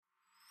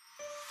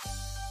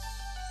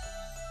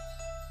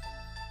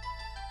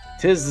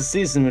'Tis the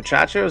season,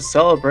 muchachos.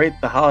 Celebrate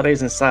the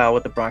holidays in style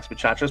with the Bronx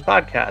Muchachos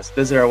podcast.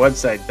 Visit our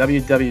website,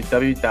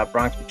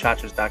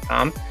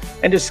 www.bronxmuchachos.com,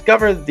 and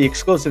discover the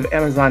exclusive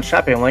Amazon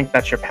shopping link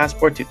that's your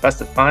passport to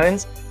festive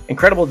finds,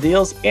 incredible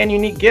deals, and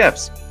unique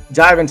gifts.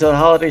 Dive into the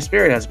holiday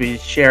spirit as we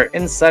share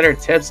insider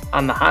tips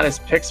on the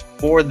hottest picks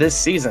for this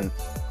season.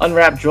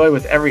 Unwrap joy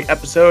with every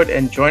episode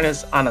and join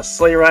us on a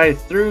sleigh ride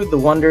through the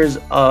wonders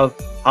of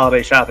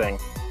holiday shopping.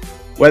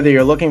 Whether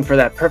you're looking for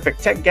that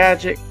perfect tech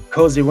gadget,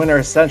 cozy winter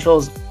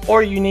essentials,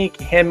 or unique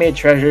handmade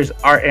treasures,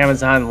 our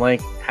Amazon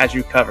link has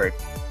you covered.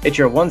 It's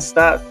your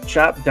one-stop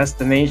shop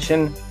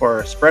destination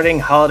for spreading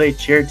holiday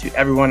cheer to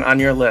everyone on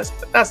your list.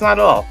 But that's not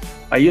all.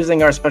 By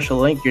using our special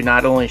link, you're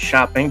not only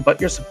shopping,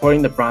 but you're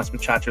supporting the Bronx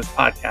Muchachos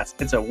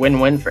podcast. It's a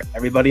win-win for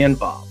everybody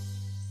involved.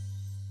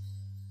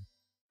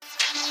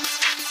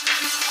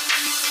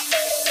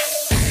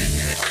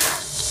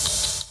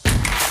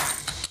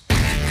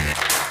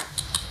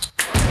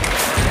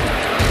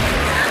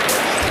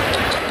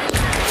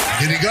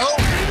 Did he go?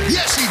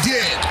 Yes, he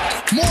did.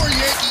 More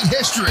Yankee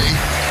history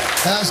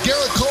as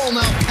Garrett Cole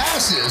now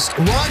passes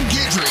Ron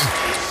Guidry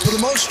for the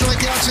most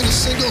strikeouts in a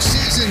single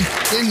season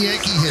in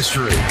Yankee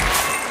history.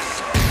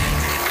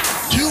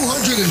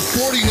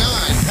 249,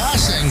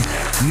 passing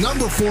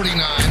number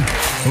 49,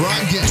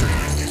 Ron Guidry.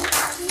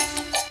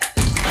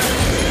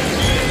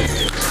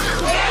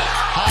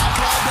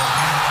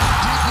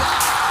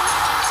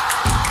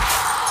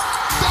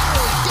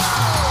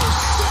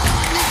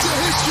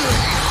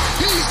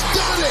 He's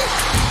done it!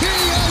 He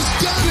has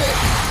done it!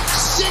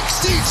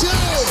 62!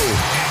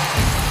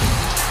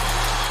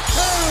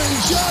 Aaron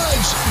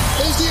Judge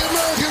is the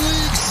American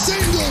League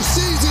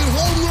single-season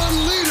home run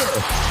leader.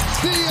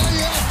 The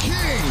AL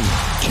King.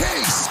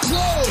 Case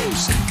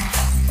closed.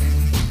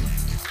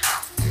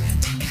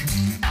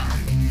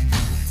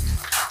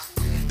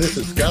 This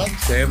is Scott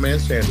Sandman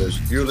Sanders.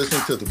 You're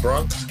listening to the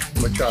Bronx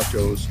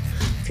Muchachos,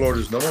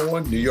 Florida's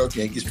 #1 New York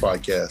Yankees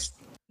podcast.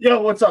 Yo,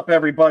 what's up,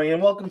 everybody,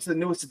 and welcome to the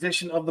newest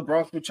edition of the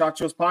Bronx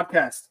Muchachos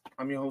podcast.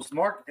 I'm your host,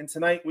 Mark, and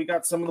tonight we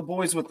got some of the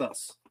boys with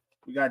us.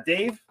 We got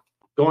Dave.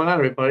 Going on,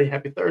 everybody.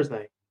 Happy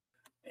Thursday.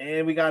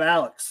 And we got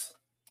Alex.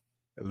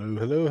 Hello,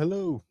 hello,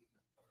 hello.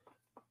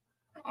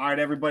 All right,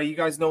 everybody, you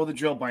guys know the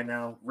drill by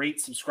now.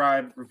 Rate,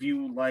 subscribe,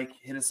 review, like,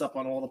 hit us up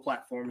on all the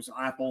platforms,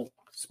 Apple,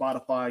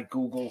 Spotify,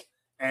 Google,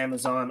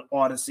 Amazon,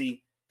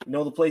 Odyssey. You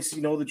know the places,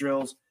 you know the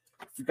drills.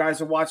 If you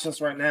guys are watching us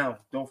right now,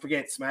 don't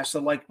forget, smash the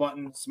like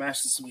button,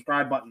 smash the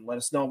subscribe button. Let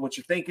us know what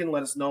you're thinking.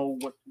 Let us know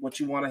what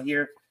you want to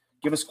hear.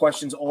 Give us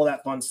questions, all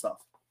that fun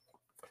stuff.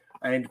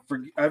 And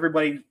for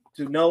everybody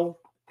to know,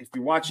 if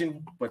you're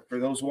watching, but for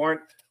those who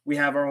aren't, we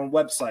have our own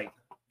website,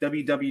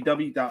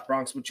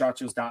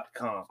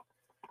 www.bronxmuchachos.com.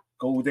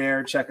 Go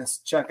there, check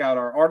out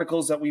our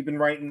articles that we've been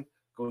writing.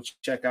 Go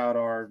check out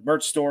our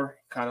merch store,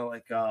 kind of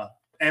like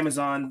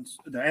Amazon,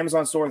 the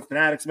Amazon store, the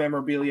Fanatics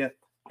memorabilia,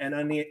 and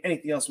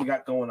anything else we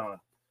got going on.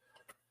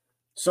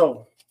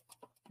 So,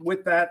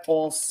 with that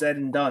all said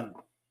and done,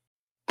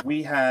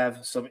 we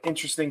have some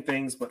interesting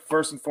things, but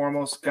first and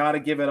foremost, got to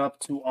give it up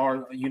to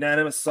our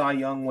unanimous Cy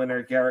Young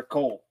winner, Garrett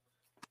Cole.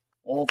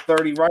 All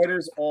 30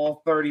 writers,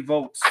 all 30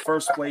 votes.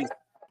 First place.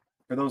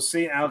 For those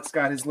seeing, Alex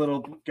got his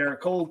little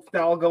Garrett Cole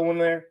style going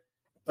there.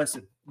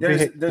 Listen,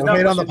 there's don't not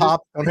hand on much the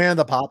pop. Don't hand on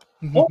the pop.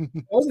 I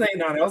wasn't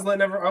hating on it. I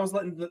was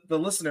letting the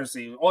listeners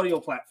see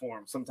audio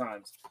platform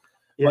sometimes.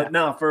 Yeah. But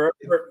no,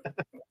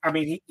 I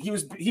mean, he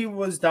was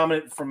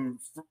dominant from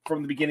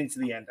the beginning to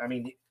the end. I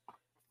mean,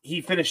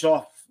 he finished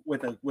off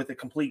with a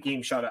complete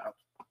game shutout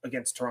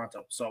against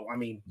Toronto. So I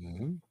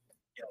mean,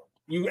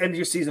 you end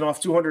your season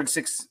off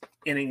 206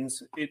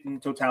 innings in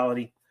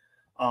totality.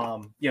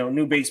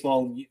 New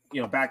baseball.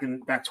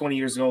 Back 20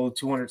 years ago,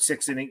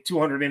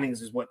 200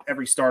 innings is what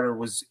every starter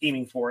was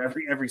aiming for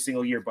every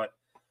single year. But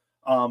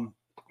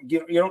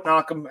you don't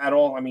knock him at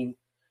all. I mean,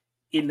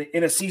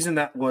 in a season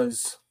that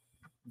was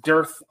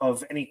dearth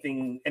of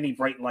any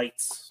bright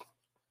lights,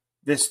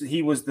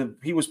 he was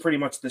pretty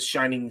much the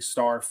shining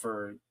star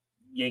for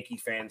Yankee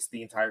fans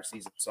the entire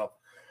season. So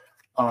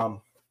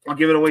I'll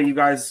give it away.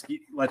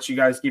 Let you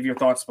guys give your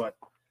thoughts, but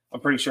I'm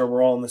pretty sure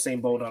we're all in the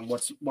same boat on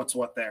what's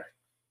what there.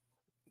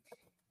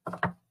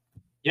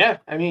 Yeah,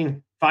 I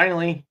mean,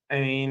 finally,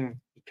 kind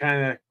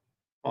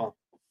of,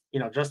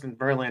 Justin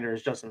Verlander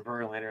is Justin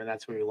Verlander, and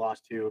that's who we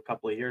lost to a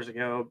couple of years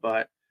ago.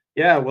 But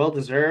yeah, well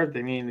deserved.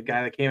 I mean, the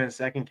guy that came in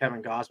second,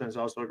 Kevin Gausman, is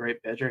also a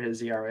great pitcher.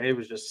 His ERA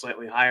was just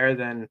slightly higher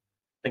than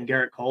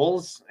Garrett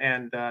Cole's,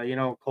 and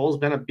Cole's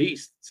been a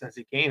beast since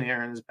he came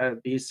here, and has been a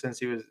beast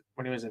since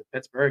when he was in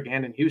Pittsburgh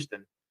and in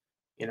Houston.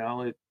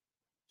 It's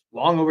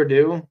long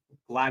overdue.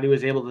 Glad he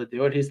was able to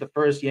do it. He's the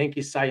first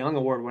Yankee Cy Young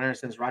Award winner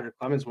since Roger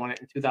Clemens won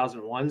it in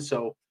 2001.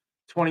 So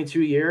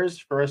 22 years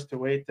for us to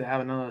wait to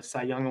have another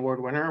Cy Young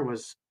Award winner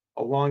was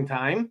a long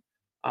time.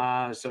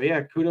 So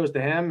yeah, kudos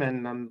to him,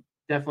 and I'm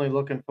definitely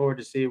looking forward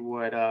to see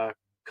what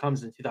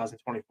comes in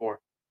 2024.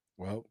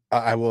 Well,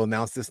 I will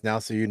announce this now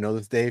so you know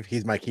this, Dave.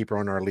 He's my keeper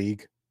on our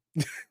league.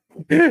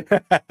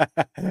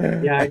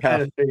 Yeah, I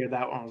kind of figured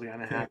that one was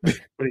gonna happen.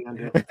 What are you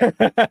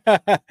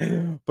gonna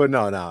do? But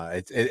no,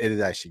 it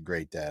is actually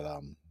great that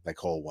like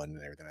Cole won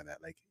and everything like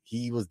that. Like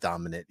he was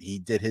dominant. He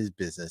did his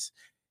business,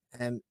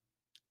 and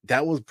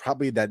that was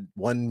probably that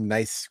one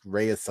nice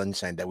ray of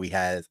sunshine that we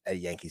had as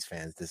Yankees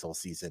fans this whole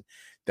season,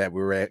 that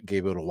we were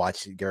able to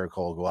watch Garrett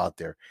Cole go out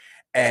there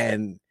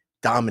and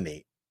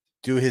dominate,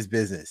 do his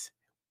business,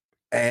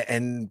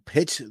 and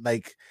pitch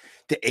like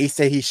the ace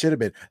that he should have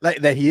been,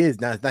 like that he is.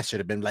 Not should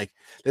have been. Like,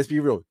 let's be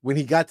real. When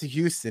he got to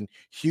Houston,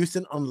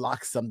 Houston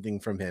unlocked something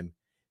from him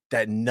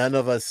that none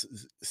of us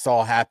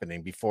saw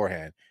happening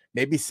beforehand.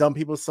 Maybe some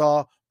people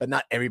saw, but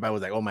not everybody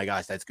was like, "Oh my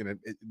gosh, that's gonna."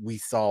 We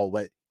saw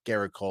what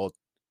Garrett Cole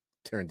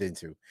turned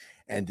into,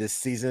 and this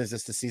season is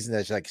just the season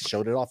that like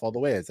showed it off all the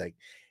way. It's like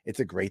it's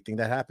a great thing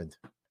that happened.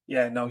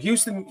 Yeah, no,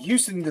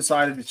 Houston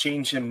decided to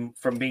change him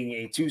from being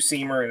a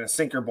two-seamer and a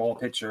sinker ball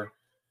pitcher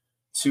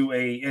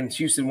and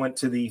Houston went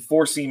to the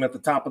four-seam at the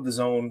top of the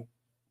zone,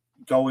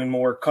 going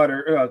more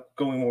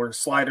going more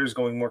sliders,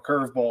 going more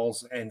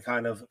curveballs, and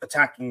kind of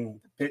attacking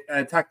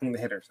the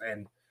hitters.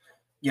 And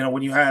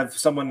when you have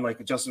someone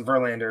like Justin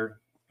Verlander,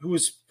 who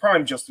was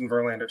prime Justin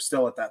Verlander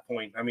still at that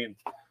point. I mean,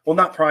 well,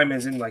 not prime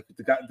as in like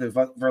the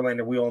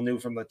Verlander we all knew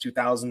from the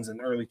 2000s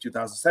and early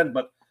 2010,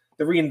 but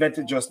the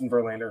reinvented Justin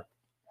Verlander,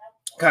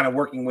 kind of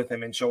working with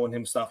him and showing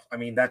him stuff. I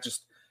mean, that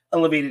just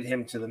elevated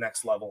him to the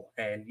next level.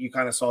 And you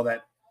kind of saw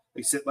that,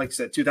 like I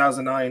said,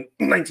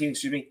 19,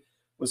 excuse me,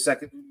 was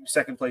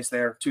second place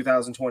there.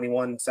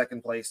 2021,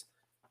 second place.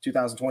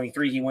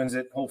 2023, he wins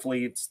it.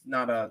 Hopefully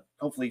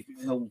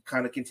he'll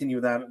kind of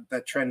continue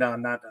that trend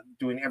on not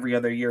doing every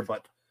other year,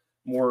 but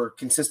more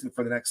consistent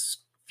for the next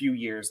few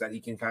years, that he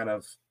can kind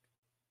of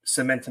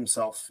cement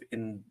himself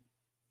in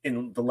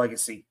the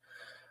legacy.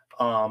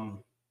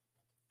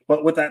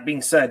 But with that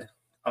being said,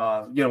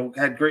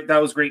 that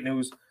was great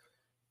news.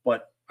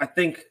 But I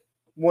think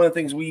one of the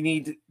things we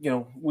need,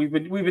 we've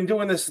been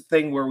doing this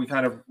thing where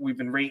we've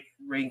been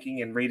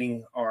ranking and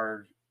rating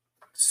our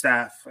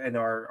staff and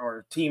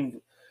our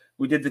team.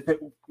 We did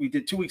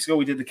 2 weeks ago,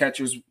 we did the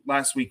catchers.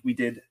 Last week we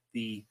did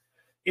the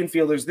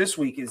infielders. This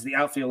week is the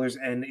outfielders,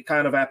 and it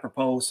kind of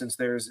apropos since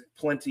there's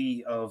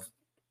plenty of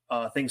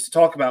things to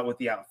talk about with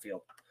the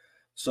outfield.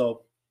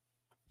 So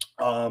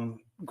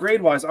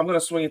grade wise, I'm going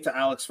to swing it to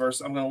Alex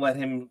first. I'm going to let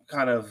him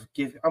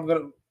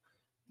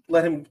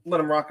let him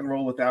rock and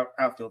roll with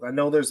outfield. I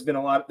know there was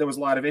a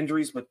lot of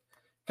injuries, but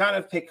kind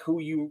of pick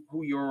who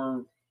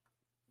your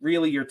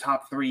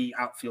top three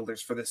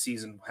outfielders for this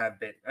season have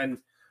been,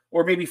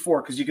 or maybe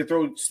four, because you could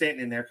throw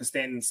Stanton in there, because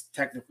Stanton's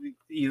technically,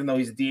 even though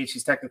he's a DH,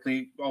 he's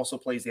technically also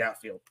plays the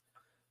outfield.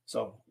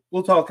 So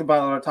we'll talk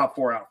about our top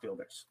four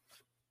outfielders.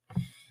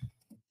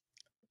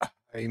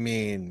 I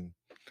mean,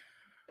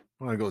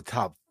 I'm gonna go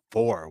top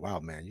four. Wow,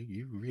 man,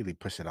 you really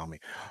push it on me.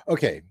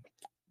 Okay,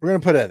 we're gonna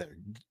put it there.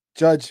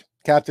 Judge,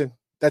 captain,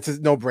 that's a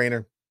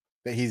no-brainer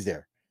that he's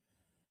there.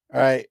 All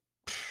right,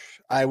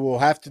 I will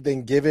have to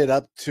then give it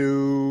up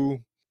to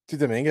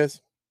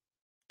Dominguez.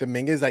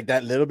 Dominguez, like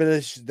that little bit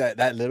of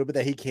that little bit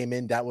that he came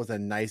in, that was a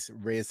nice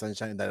ray of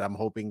sunshine that I'm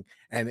hoping.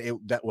 And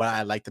what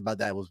I liked about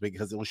that was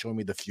because it was showing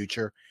me the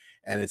future,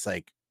 and it's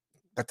like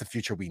that's the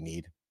future we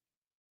need.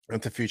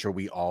 That's the future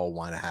we all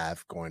want to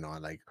have going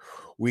on. Like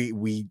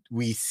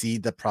we see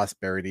the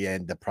prosperity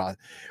and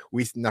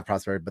not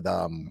prosperity, but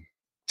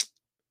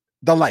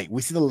the light.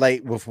 We see the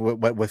light with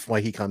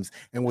when he comes,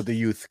 and with the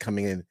youth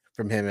coming in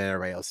from him and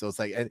everybody else. So it's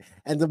like,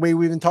 and the way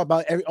we even talk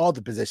about all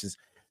the positions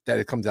that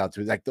it comes out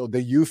to, like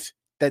the youth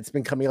that's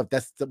been coming up.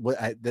 That's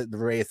the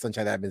ray of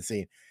sunshine that I've been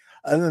seeing.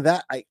 Other than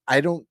that,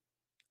 I don't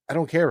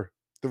care.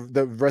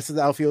 The rest of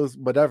the outfield is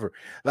whatever.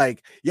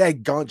 Like, yeah,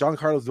 John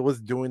Carlos was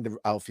doing the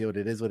outfield.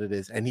 It is what it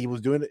is, and he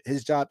was doing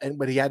his job and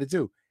what he had to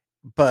do.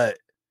 But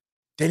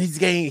then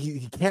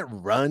he can't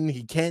run.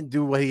 He can't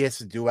do what he has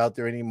to do out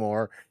there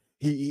anymore.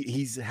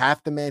 He's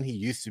half the man he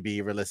used to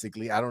be.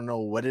 Realistically, I don't know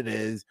what it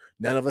is.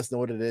 None of us know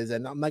what it is,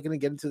 and I'm not gonna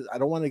get into. I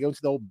don't want to go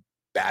into the whole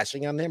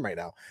bashing on him right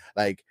now.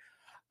 Like,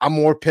 I'm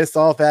more pissed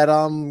off at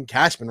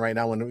Cashman right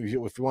now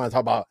if we want to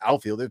talk about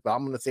outfielders, but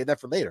I'm going to say that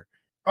for later.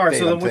 All right, Dave,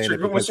 so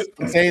then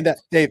I'm saying that,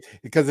 Dave,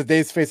 because if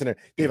Dave's facing it,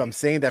 Dave, I'm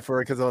saying that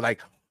because of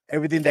like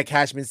everything that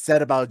Cashman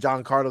said about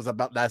John Carlos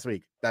about last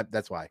week.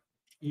 That's why.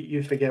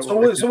 You forget. So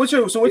what's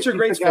your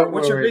grades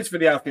for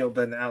the outfield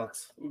then,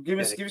 Alex? Give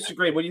us your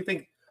grade. What do you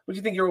think? What do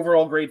you think your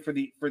overall grade for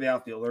the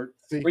outfield, or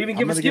even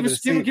give me what you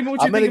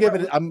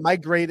think? My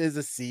grade is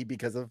a C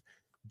because of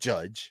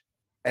Judge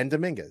and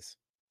Dominguez.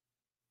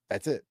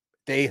 That's it.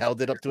 They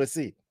held it up to a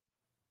C.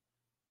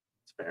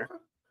 It's fair.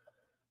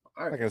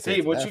 All right,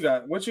 Dave, what you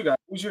got?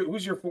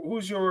 Who's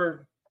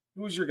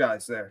your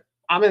guys there?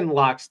 I'm in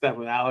lockstep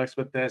with Alex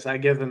with this. I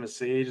give them a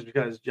C just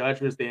because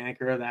Judge was the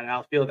anchor of that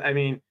outfield. I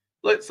mean,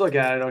 let's look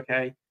at it.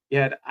 Okay, you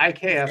had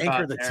IKF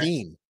out there.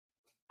 Team.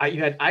 You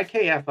had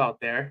IKF out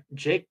there.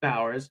 Jake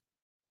Bowers,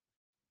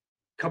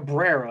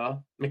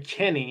 Cabrera,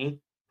 McKinney,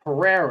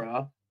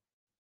 Pereira,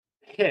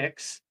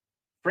 Hicks,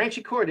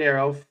 Franchi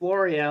Cordero,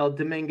 Florial,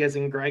 Dominguez,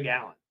 and Greg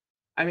Allen.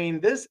 I mean,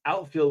 this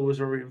outfield was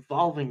a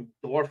revolving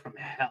door from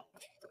hell.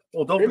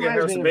 Well, don't forget Reminds me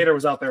Harrison of Bader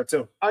was out there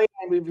too. Oh, yeah,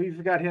 we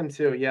forgot him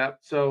too, yeah.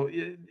 So,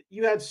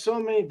 you had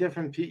so many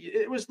different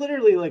it was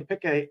literally like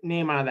pick a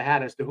name out of the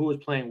hat as to who was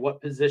playing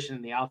what position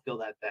in the outfield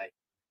that day.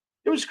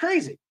 It was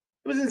crazy.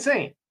 It was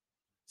insane.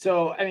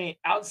 So, I mean,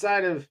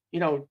 outside of,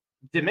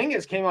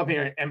 Dominguez came up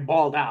here and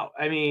balled out.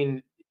 I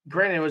mean,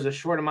 granted, it was a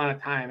short amount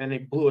of time and he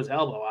blew his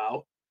elbow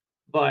out,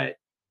 but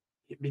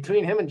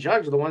between him and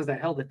Judge are the ones that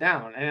held it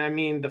down. And I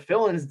mean, the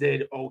fill-ins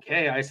did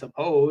okay, I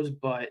suppose,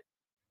 but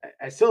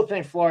I still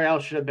think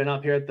Florial should have been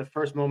up here at the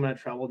first moment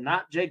of trouble,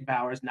 not Jake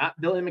Bowers, not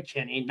Billy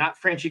McKinney, not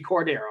Franchi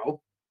Cordero.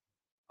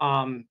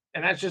 And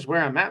that's just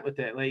where I'm at with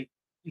it. Like,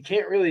 you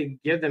can't really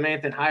give them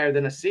anything higher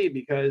than a C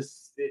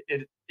because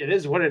it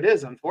is what it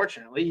is,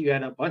 unfortunately. You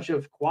had a bunch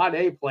of quad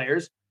A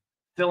players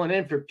filling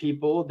in for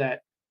people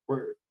that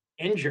were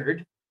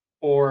injured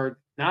or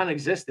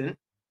non-existent,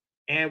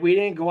 and we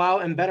didn't go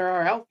out and better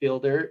our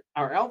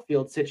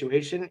outfield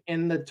situation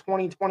in the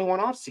 2021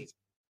 offseason.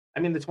 I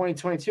mean, the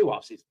 2022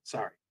 offseason,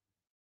 sorry.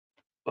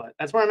 But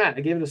that's where I'm at.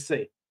 I gave it a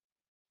C.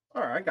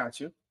 All right, I got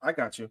you.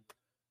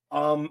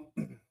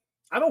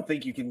 I don't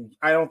think you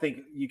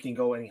can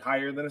go any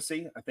higher than a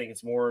C. I think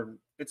it's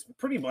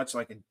pretty much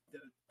like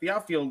the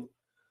outfield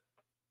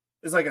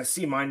is like a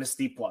C minus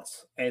D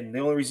plus. And the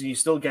only reason you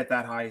still get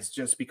that high is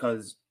just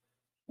because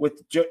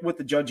with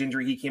the Judge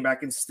injury, he came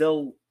back and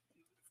still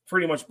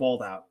pretty much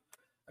balled out.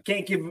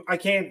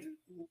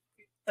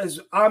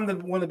 As I'm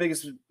one of the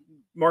biggest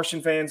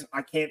Martian fans,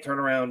 I can't turn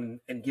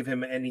around and give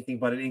him anything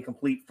but an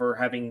incomplete for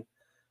having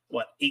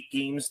 8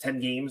 games,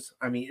 10 games.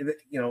 I mean,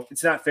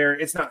 it's not fair.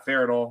 It's not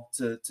fair at all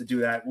to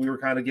do that. We were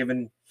kind of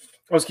I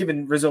was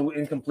giving Rizzo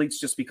incompletes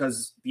just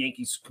because the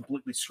Yankees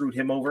completely screwed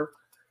him over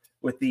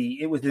with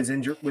the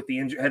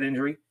head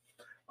injury.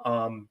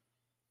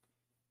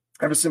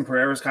 Everson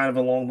Pereira is kind of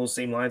along those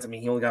same lines. I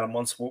mean, he only got a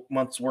month's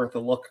worth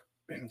of look.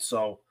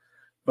 So,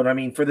 but I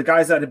mean, for the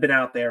guys that have been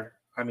out there,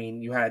 I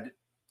mean, you had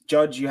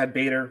Judge, you had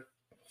Bader.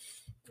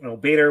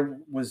 Bader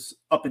was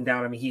up and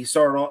down. I mean,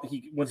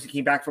 once he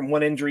came back from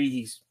one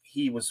injury,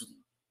 he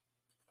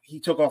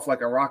took off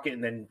like a rocket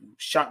and then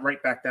shot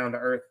right back down to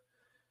earth.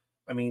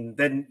 I mean,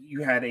 then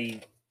you had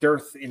a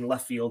dearth in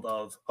left field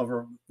of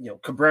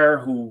Cabrera,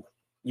 who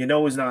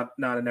is not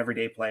an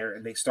everyday player,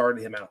 and they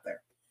started him out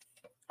there.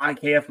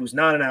 IKF, who's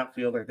not an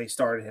outfielder, they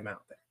started him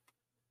out there.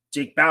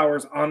 Jake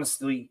Bowers,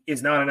 honestly,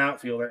 is not an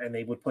outfielder, and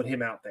they would put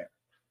him out there.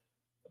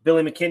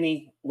 Billy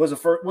McKinney was a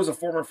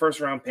former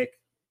first-round pick,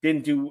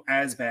 didn't do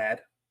as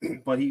bad,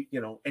 but he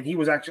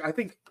was actually, I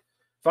think,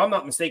 if I'm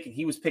not mistaken,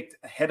 he was picked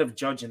ahead of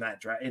Judge in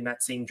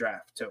that same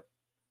draft too.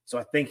 So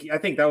I think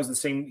that was the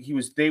same.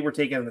 They were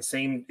taken in the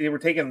same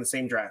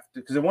draft,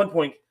 because at one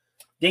point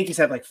Yankees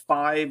had like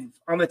 5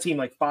 on the team,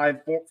 like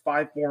five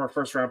former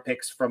first-round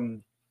picks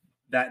from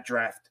that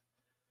draft.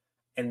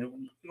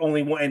 And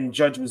only one, and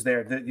Judge was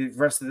there. The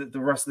rest of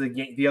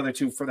the other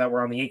 2 that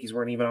were on the Yankees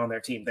weren't even on their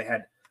team. They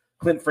had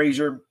Clint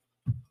Frazier,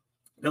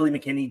 Billy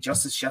McKinney,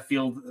 Justice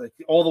Sheffield. Like,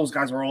 all those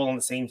guys were all on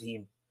the same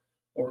team,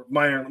 or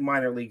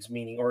minor leagues,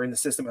 meaning, or in the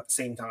system at the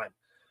same time.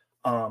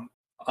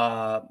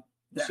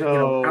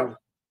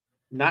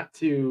 Not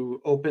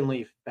to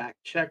openly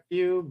fact check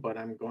you, but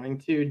I'm going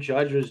to.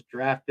 Judge was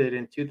drafted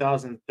in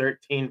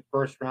 2013,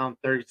 first round,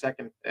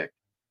 32nd pick,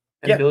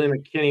 and Billy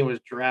McKinney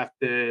was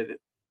drafted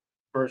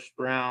first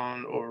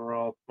round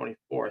overall,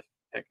 24th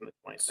pick in the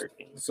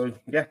 2013. So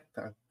that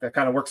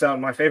kind of works out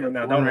in my favor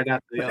now, don't it? Right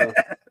after the other.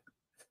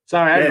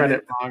 Sorry, I read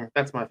it wrong.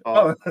 That's my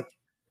fault. Oh,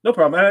 no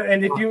problem.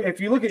 And if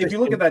you look at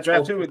that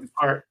draft too,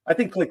 I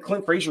think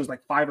Clint Frazier was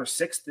like 5th or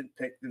 6th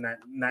picked in that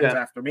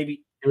draft, or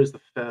maybe it was the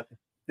 5th.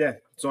 Yeah.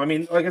 So I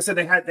mean, like I said,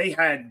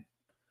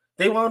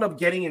 they wound up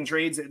getting in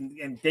trades,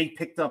 and they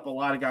picked up a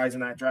lot of guys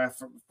in that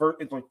draft for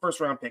first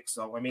round picks.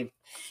 So I mean,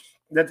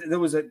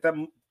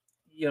 the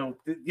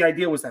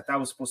idea was that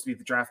was supposed to be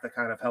the draft that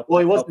kind of helped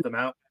them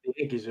out. The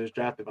Yankees was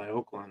drafted by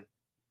Oakland.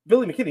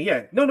 Billy McKinney,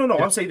 yeah. No.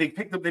 Yeah. I'm saying they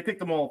picked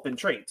them all up in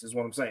trades, is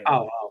what I'm saying.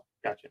 Oh,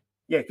 gotcha.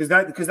 Yeah, because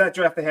that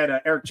draft they had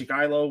Eric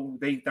Chigilo.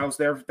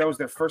 That was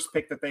their first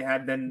pick that they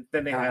had. Then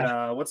they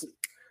had what's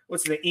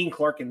the Ian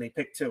Clark, and they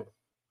picked 2.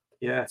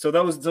 Yeah. So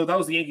that was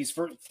the Yankees'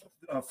 first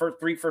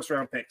 3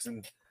 first-round picks,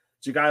 and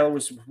Chigilo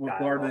was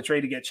part of the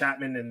trade to get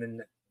Chapman, and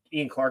then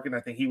Ian Clark, and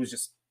I think he was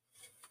just.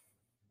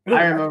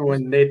 I remember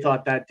when they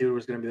thought that dude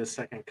was going to be the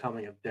second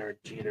coming of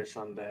Derek Jeter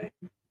someday.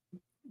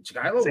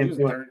 Chigilo, he was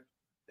third.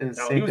 He was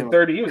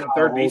third. He was a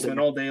third baseman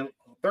all day.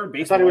 Third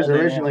baseman. I thought he was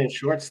originally a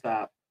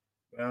shortstop.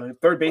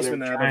 Third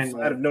baseman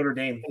out of Notre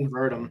Dame.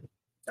 Convert him.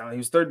 He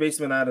was third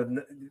baseman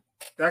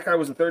that guy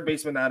was a third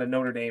baseman out of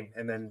Notre Dame,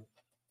 and then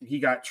he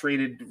got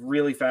traded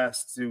really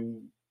fast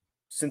to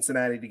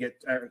Cincinnati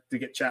to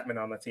get Chapman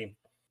on the team.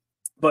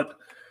 But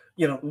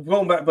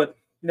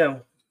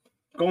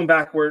going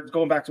back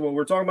to what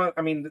we're talking about.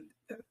 I mean,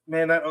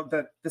 man,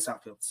 this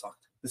outfield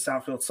sucked. This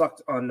outfield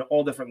sucked on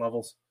all different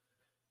levels.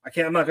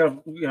 I'm not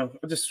gonna, you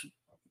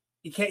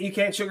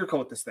can't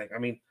sugarcoat this thing. I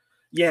mean,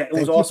 it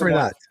was awesome.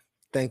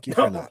 Thank you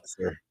for not,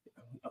 sir.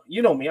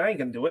 You know me, I ain't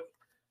gonna do it.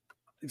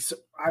 So,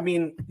 I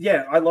mean,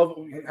 yeah, I love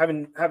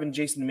having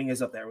Jason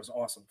Dominguez up there. It was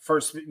awesome.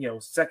 First,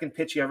 second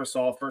pitch you ever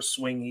saw, first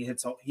swing he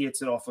hits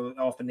it off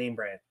a name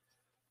brand.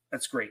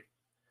 That's great.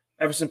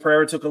 Everson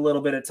Pereira took a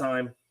little bit of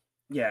time.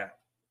 Yeah,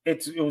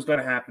 it was going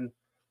to happen.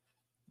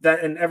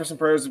 That and Everson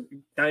Pereira is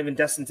not even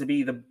destined to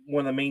be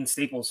one of the main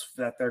staples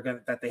that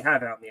they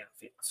have out in the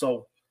outfield.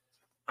 So,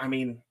 I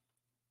mean,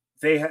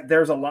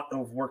 there's a lot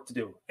of work to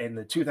do in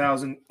the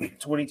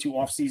 2022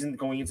 offseason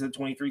going into the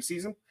 23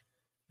 season.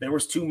 There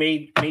was two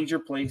major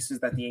places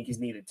that the Yankees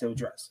needed to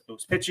address. It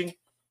was pitching,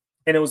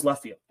 and it was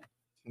left field.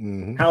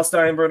 Mm-hmm. Hal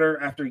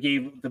Steinbrenner, after he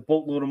gave the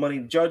boatload of money,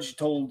 the judge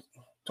told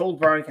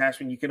Brian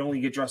Cashman, you can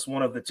only address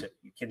one of the two.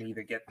 You can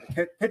either get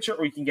a pitcher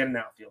or you can get an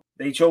outfield.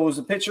 They chose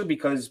a pitcher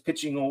because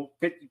pitching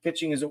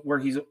is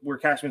where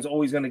Cashman's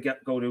always going to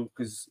go to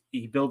because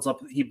he builds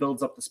up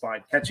the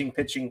spine. Catching,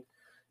 pitching,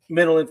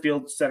 middle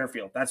infield, center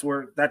field. That's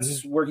where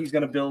he's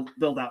going to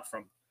build out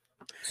from.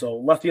 So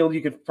left field,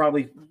 you could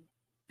probably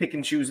pick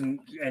and choose, and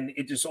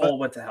it just all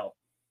went to hell.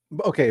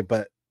 Okay,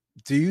 but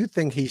do you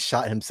think he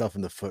shot himself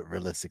in the foot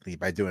realistically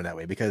by doing that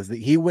way? Because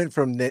he went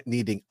from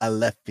needing a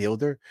left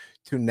fielder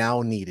to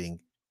now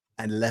needing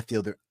a left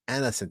fielder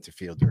and a center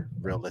fielder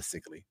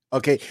realistically.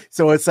 Okay,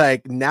 so it's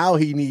like now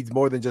he needs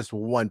more than just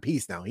one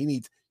piece. Now he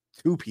needs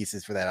two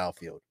pieces for that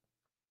outfield.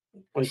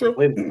 Well, you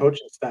blame the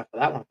coaching staff for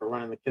that one for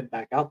running the kid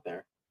back out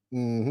there.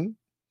 Mm-hmm.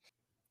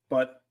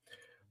 But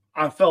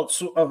I felt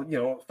Swoop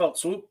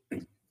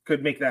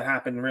could make that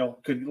happen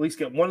could at least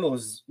get one of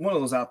those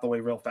out the way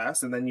real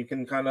fast, and then you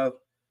can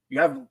you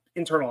have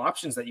internal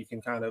options that you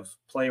can kind of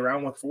play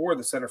around with for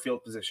the center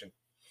field position.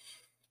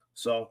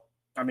 So,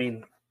 I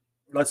mean,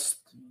 let's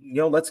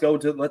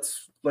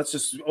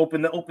just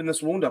open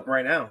this wound up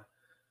right now.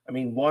 I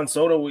mean, Juan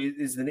Soto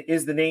is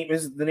the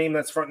name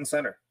that's front and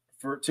center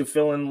to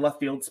fill in left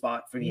field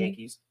spot for the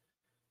Yankees.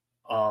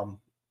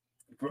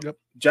 Yep.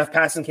 Jeff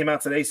Passan came out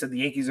today, said the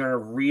Yankees are in a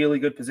really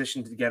good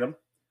position to get him.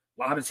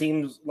 A lot of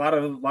teams, a lot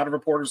of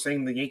reporters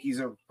saying the Yankees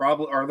are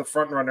the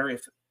front runner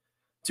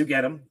to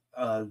get him.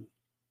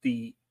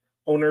 The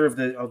owner of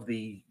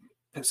the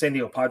San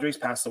Diego Padres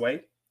passed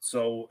away,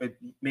 so it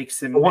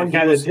makes him the one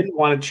guy that didn't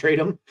want to trade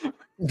him.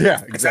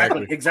 Yeah,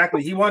 exactly.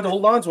 He wanted to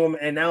hold on to him,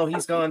 and now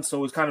he's gone.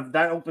 So it's kind of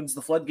that opens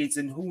the floodgates,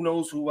 and who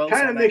knows who else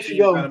kind of makes you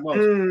go.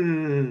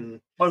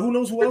 But who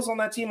knows who else on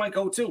that team might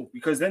go too?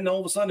 Because then all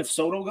of a sudden, if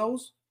Soto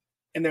goes,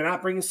 and they're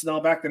not bringing Snell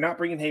back, they're not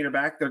bringing Hader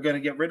back, they're going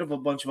to get rid of a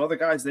bunch of other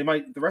guys.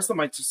 The rest of them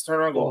might just turn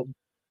around and go.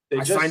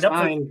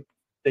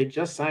 They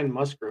just signed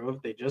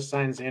Musgrove. They just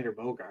signed Xander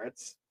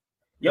Bogaerts.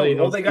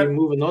 Yo, they got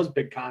moving those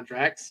big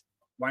contracts.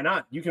 Why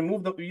not? You can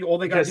move all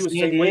they got to do is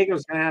San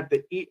Diego's going to have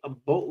to eat a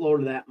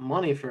boatload of that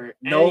money for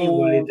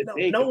anybody to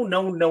take. No.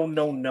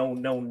 Xander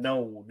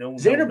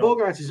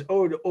Bogaerts is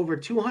owed over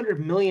 $200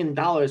 million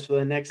for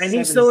the next. And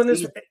he's still in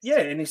his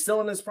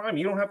prime.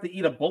 You don't have to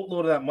eat a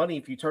boatload of that money.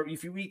 If you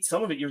eat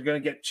some of it, you're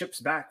going to get chips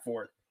back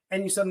for it.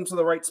 And you send them to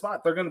the right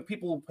spot.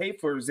 People will pay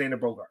for Xander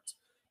Bogaerts.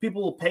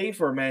 People will pay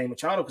for Manny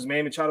Machado because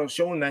Manny Machado is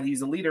showing that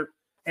he's a leader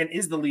and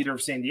is the leader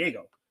of San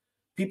Diego.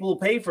 People will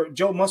pay for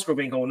Joe Musgrove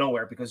ain't going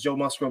nowhere because Joe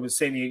Musgrove is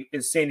San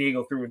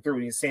Diego through and through.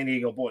 And he's a San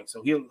Diego boy,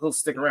 so he'll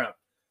stick around.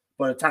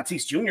 But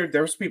Tatis Jr.,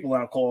 there's people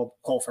that call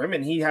for him,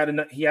 and he had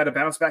a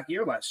bounce back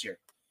year last year.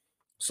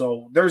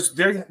 So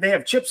they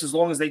have chips as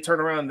long as they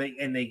turn around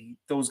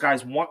those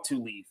guys want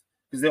to leave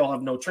because they all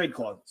have no trade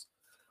clauses.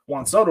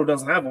 Juan Soto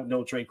doesn't have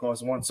no trade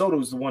clause. Juan Soto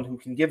is the one who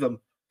can give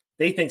them.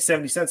 They think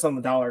 70 cents on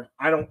the dollar.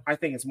 I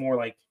think it's more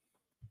like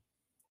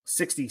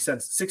 60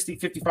 cents,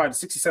 55 to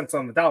 60 cents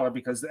on the dollar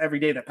because every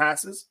day that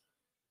passes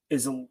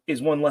is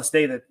one less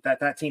day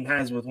that team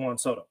has with Juan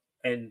Soto.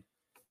 And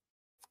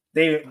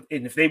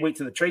if they wait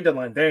to the trade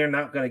deadline, they're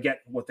not going to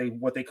get what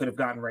they could have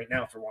gotten right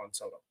now for Juan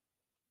Soto.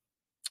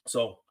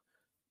 So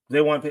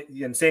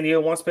and San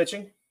Diego wants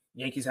pitching.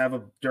 Yankees have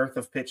a dearth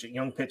of pitching,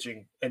 young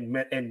pitching,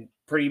 and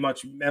pretty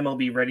much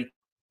MLB ready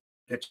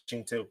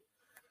pitching too.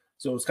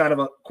 So it's kind of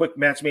a quick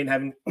match made in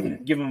heaven.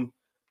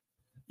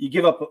 You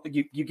give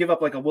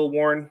up like a Will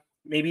Warren,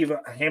 maybe even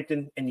a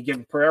Hampton, and you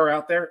give Pereira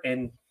out there,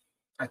 and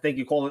I think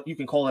you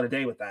can call it a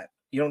day with that.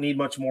 You don't need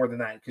much more than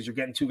that because you're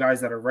getting two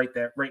guys that are right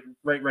there, right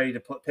ready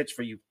to pitch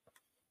for you.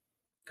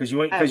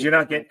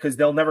 Because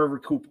they'll never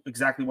recoup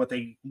exactly what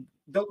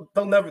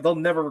they'll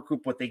never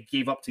recoup what they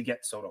gave up to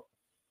get Soto.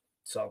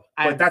 So,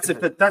 but that's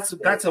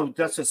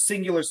a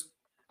singular.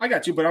 I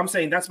got you, but I'm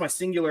saying that's my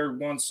singular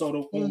Juan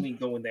Soto only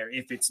going there.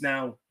 If it's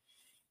now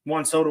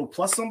Juan Soto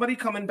plus somebody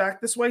coming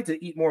back this way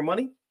to eat more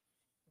money,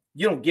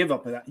 you don't give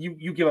up that.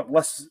 You give up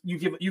less.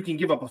 You can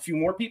give up a few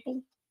more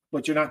people,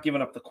 but you're not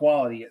giving up the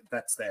quality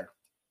that's there.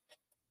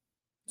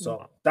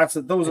 So those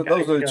are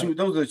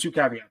the two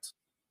caveats.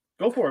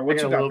 Go for it.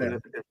 What you got there?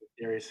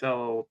 Theory.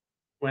 So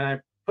when I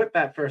put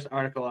that first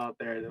article out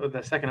there,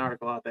 the second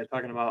article out there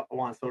talking about a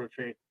Juan Soto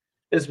trade,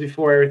 this is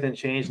before everything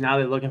changed. Now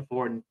they're looking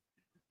for.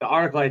 The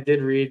article I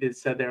did read, it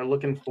said they're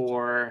looking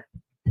for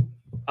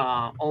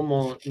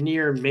almost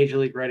near major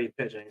league ready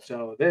pitching.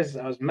 So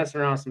I was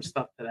messing around with some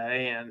stuff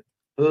today, and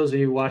for those of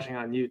you watching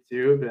on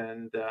YouTube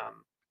and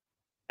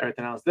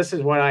everything else, this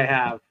is what I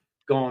have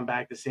going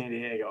back to San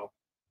Diego.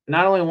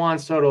 Not only Juan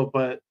Soto,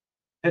 but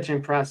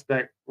pitching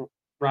prospect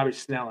Robbie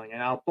Snelling.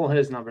 And I'll pull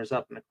his numbers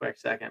up in a quick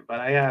second.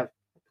 But I have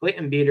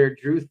Clayton Beeter,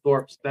 Drew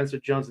Thorpe, Spencer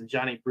Jones, and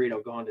Johnny Brito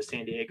going to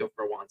San Diego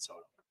for Juan Soto.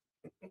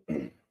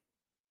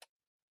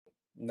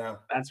 No.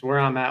 That's where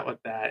I'm at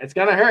with that. It's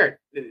going to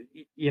hurt,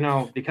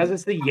 because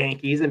it's the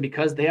Yankees and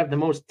because they have the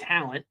most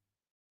talent.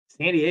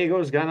 San Diego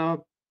is going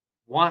to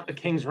want a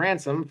king's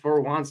ransom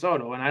for Juan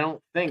Soto. And I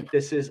don't think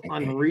this is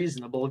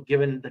unreasonable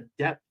given the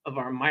depth of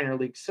our minor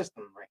league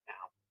system right now.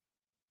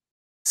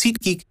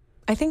 SeatGeek.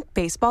 I think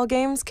baseball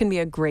games can be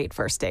a great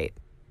first date.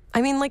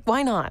 I mean,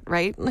 why not,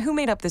 right? Who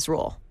made up this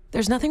rule?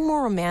 There's nothing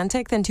more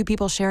romantic than two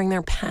people sharing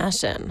their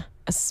passion,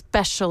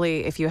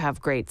 especially if you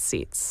have great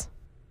seats.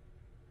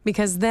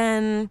 Because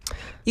then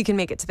you can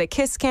make it to the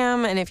kiss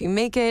cam, and if you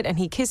make it and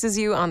he kisses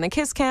you on the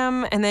kiss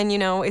cam, and then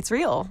it's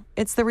real.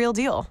 It's the real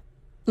deal.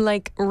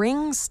 Like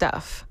ring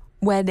stuff,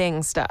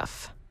 wedding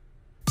stuff.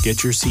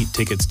 Get your seat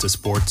tickets to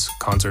sports,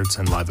 concerts,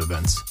 and live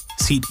events.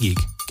 SeatGeek.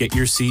 Get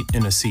your seat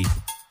in a seat.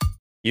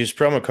 Use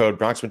promo code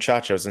Bronx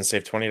Muchachos and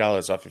save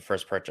 $20 off your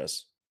first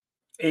purchase.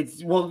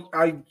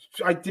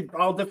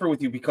 I'll differ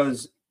with you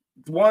because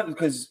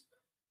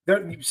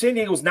San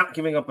Diego's not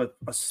giving up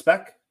a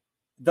spec.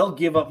 They'll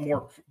give up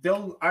more.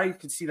 I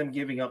could see them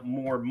giving up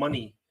more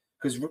money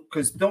because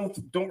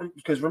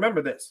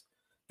remember this,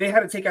 they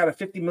had to take out a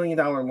 $50 million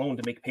loan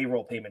to make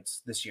payroll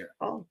payments this year.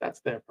 Oh,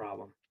 that's their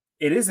problem.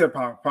 It is their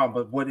problem,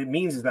 but what it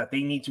means is that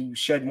they need to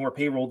shed more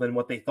payroll than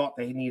what they thought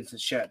they needed to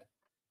shed.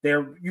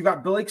 You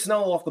got Blake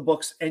Snell off the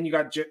books, and you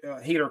got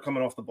Hader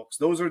coming off the books.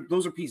 Those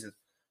are pieces.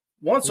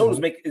 Juan Soto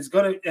is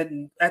going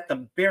to at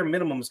the bare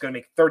minimum is going to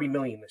make $30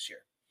 million this year.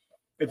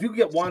 If you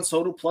get Juan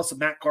Soto plus a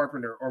Matt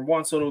Carpenter or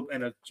Juan Soto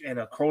and a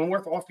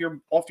Cronenworth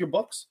off your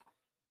books,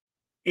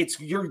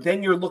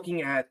 then you're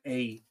looking at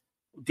a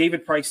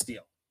David Price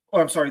deal. Oh,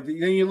 I'm sorry. Then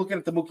you're looking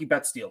at the Mookie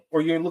Betts deal,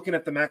 or you're looking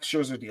at the Max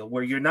Scherzer deal,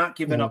 where you're not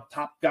giving up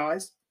top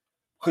guys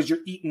because you're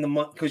eating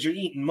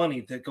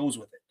money that goes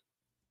with it.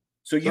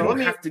 So you don't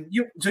have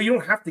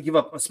to give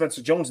up a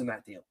Spencer Jones in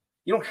that deal.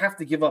 You don't have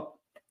to give up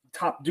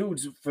top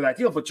dudes for that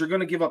deal, but you're going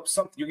to give up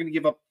something. You're going to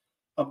give up,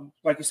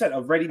 like I said, a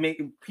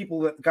ready-made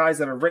guys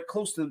that are right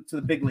close to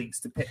the big leagues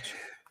to pitch.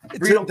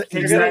 You're going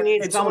to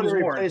need someone to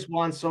replace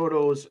Juan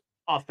Soto's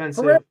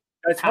offensive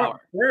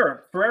power.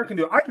 Ferrer can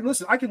do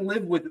it. I can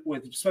live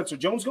with Spencer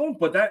Jones going,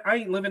 but I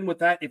ain't living with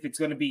that if it's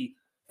going to be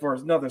for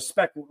another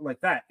spec like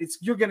that.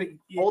 You're going to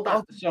hold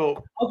on.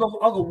 So I'll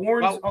go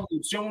Warren, I'll go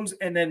Jones,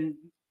 and then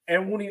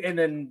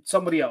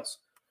somebody else.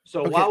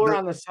 So while we're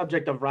on the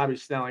subject of Robbie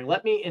Snelling,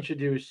 let me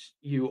introduce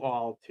you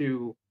all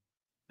to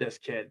this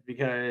kid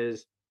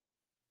because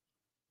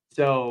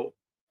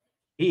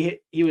he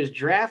was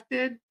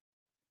drafted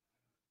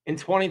in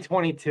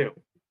 2022.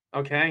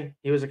 Okay,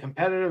 he was a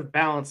competitive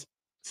balance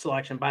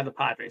selection by the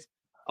Padres.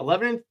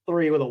 11-3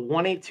 with a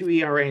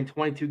 1.82 ERA in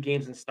 22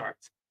 games and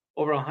starts,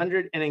 over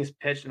 100 innings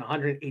pitched and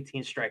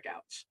 118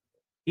 strikeouts.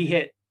 He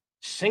hit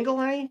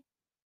single A,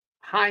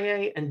 high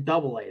A, and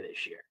double A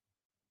this year.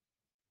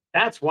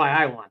 That's why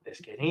I want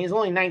this kid. And he's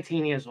only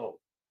 19 years old.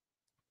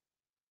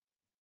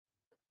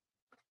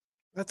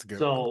 That's good.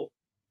 So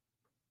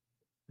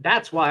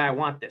that's why I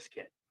want this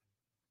kid.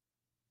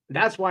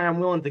 That's why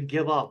I'm willing to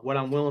give up what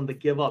I'm willing to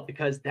give up,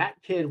 because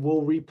that kid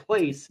will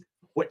replace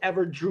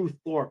whatever Drew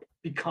Thorpe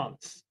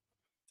becomes.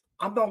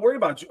 I'm not worried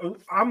about you.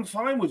 I'm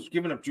fine with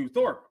giving up Drew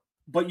Thorpe,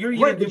 but you're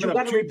got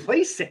to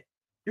replace it.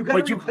 You're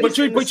willing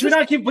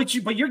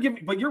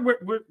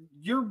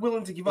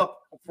to give up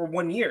for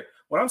 1 year.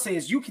 What I'm saying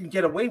is you can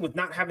get away with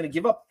not having to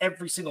give up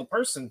every single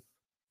person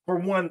for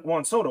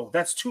Juan Soto.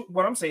 That's too.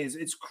 What I'm saying is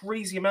it's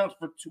crazy amounts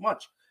for too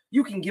much.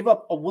 You can give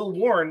up a Will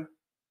Warren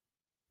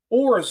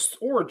or a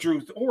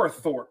Drew or a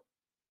Thorpe.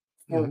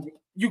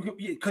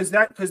 Because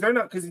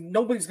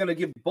nobody's going to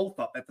give both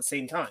up at the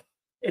same time.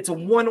 It's a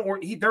one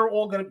they're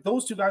all going to.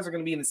 Those two guys are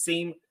going to be in the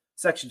same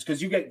sections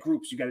because you get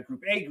groups. You got a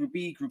Group A, Group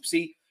B, Group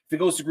C. If it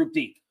goes to Group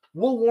D,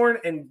 Will Warren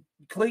and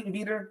Clayton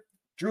Beeter,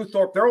 Drew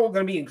Thorpe, they're all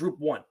going to be in Group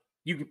 1.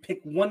 You could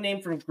pick one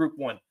name from Group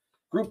 1.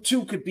 Group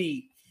 2 could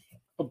be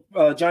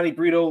Johnny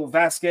Brito,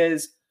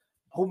 Vasquez,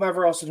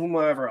 whomever else.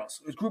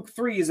 Group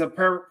 3 is a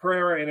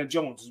Pereira and a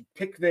Jones.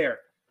 Pick there.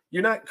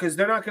 You're not, because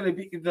they're not going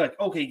to be like,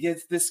 okay,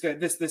 get this guy,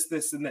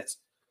 this, and this.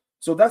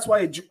 So that's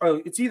why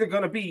it's either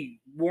going to be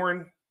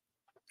Warren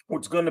or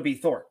it's going to be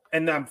Thorpe.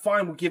 And I'm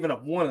fine with giving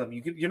up one of them.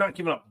 You're not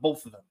giving up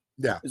both of them.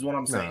 Yeah, is what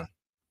I'm saying.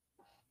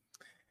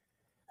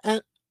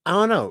 And I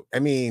don't know. I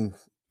mean,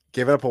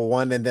 giving up a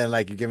 1 and then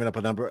like you're giving up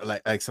a number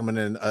like someone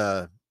in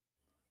a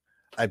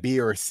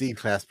B or a C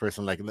class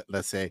person, like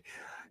let's say,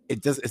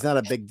 it's not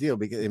a big deal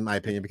because, in my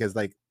opinion, because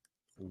like,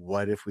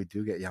 what if we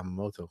do get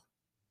Yamamoto?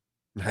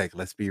 Like,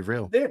 let's be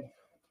real. Yeah.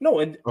 No,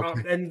 and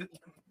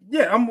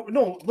yeah, I'm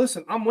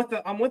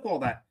with all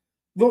that.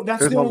 No,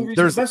 that's the only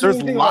reason. That's the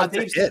only thing about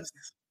Dave's deal.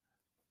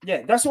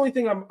 Yeah, that's the only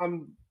thing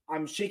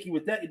I'm shaky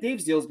with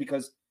Dave's deal is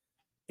because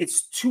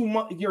it's too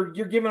much. You're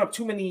giving up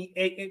too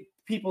many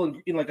people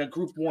in like a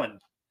Group 1.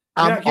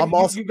 I'm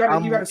also you got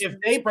to If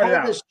they spread pull it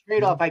out. this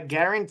trade off, I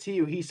guarantee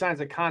you he signs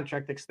a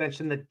contract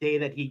extension the day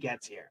that he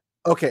gets here.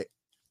 okay.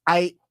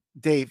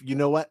 Dave, you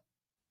know what?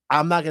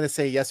 I'm not going to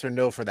say yes or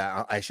no for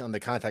that actually on the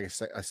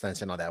contract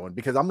extension on that one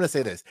because I'm going to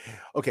say this.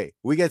 Okay,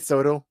 we get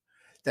Soto,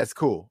 that's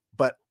cool,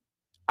 but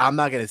I'm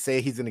not going to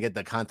say he's going to get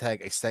the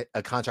contract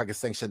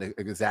extension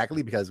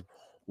exactly because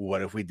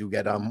what if we do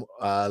get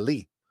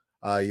Lee,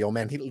 yo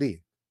man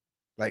Lee,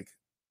 like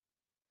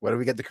what if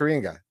we get the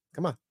Korean guy?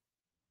 Come on.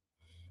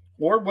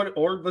 Or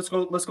let's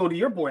go to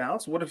your boy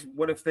Alex. What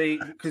if they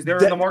because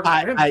they're in the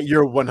market for him?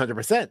 You're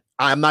 100%.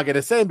 I'm not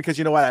gonna say him because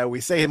you know what I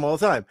always say him all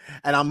the time,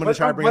 and I'm gonna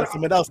try to bring up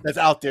someone else that's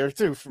out there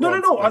too. No,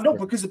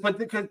 because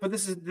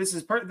this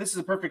is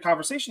a perfect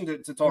conversation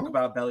to talk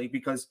about Belly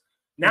because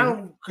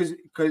now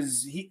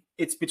because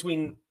it's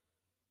between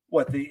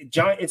what the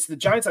Giants. It's the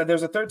Giants.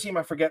 There's a third team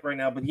I forget right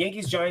now, but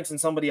Yankees, Giants, and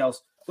somebody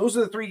else. Those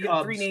are the three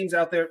names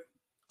out there.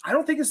 I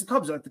don't think it's the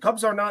Cubs. The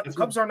Cubs are not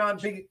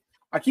big.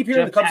 I keep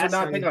hearing the Cubs are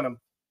not big on them.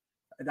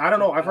 I don't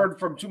know. I've heard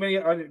from too many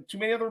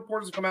other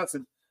reporters have come out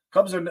and said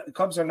Cubs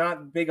are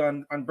not big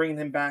on bringing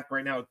him back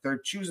right now. They're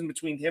choosing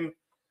between him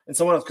and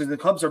someone else because the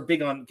Cubs are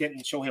big on getting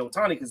Shohei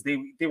Ohtani because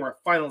they were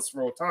finalists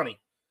for Ohtani.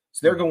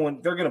 So they're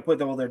going to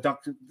put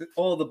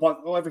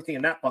everything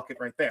in that bucket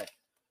right there.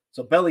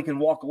 So Belly can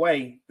walk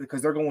away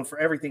because they're going for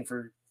everything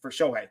for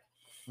Shohei.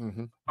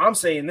 Mm-hmm. I'm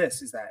saying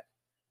this is that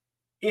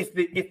if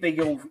the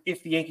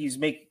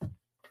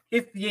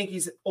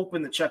Yankees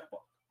open the checkbook.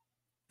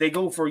 They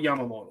go for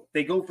Yamamoto.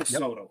 They go for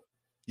Soto.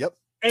 Yep.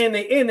 And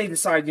they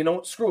decide, you know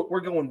what? Screw it.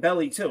 We're going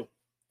Belly too.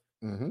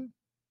 Mm-hmm.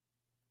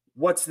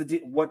 What's the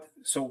what?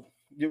 So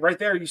right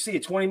there, you see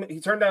it.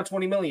 He turned down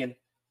 $20 million,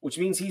 which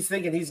means he's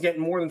thinking he's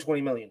getting more than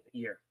 $20 million a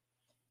year.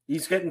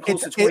 He's getting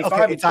close to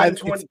 25. It's either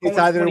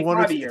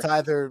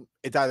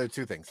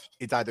two things.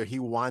 It's either he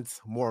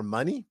wants more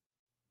money,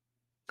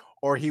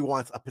 or he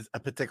wants a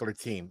particular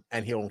team,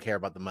 and he won't care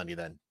about the money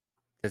then,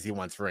 because he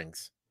wants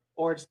rings.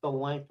 Or it's the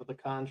length of the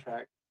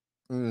contract.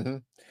 Mm-hmm.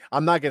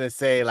 I'm not gonna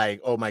say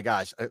like, oh my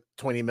gosh,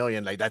 20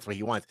 million, like that's what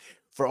he wants.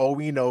 For all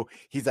we know,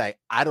 he's like,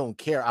 I don't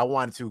care. I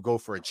want to go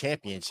for a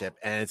championship,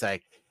 and it's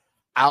like,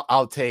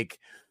 I'll take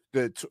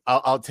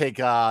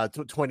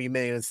 20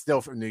 million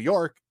still from New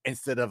York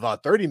instead of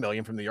 30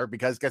 million from New York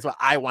because guess what?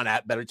 I want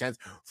a better chance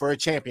for a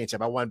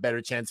championship. I want a better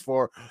chance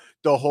for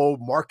the whole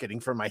marketing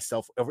for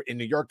myself over in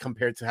New York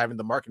compared to having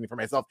the marketing for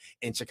myself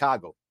in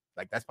Chicago.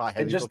 Like that's probably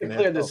how. And just to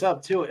clear this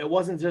up too, it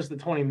wasn't just the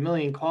 20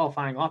 million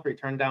qualifying offer he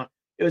turned down.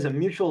 It was a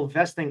mutual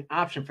vesting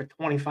option for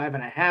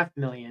 25.5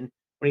 million.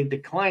 When he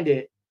declined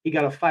it, he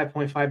got a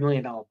 $5.5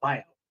 million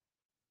buyout.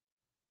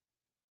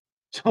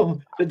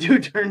 So the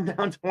dude turned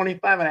down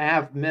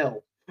 25.5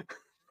 mil,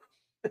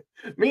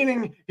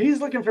 meaning he's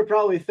looking for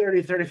probably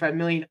 35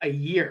 million a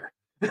year.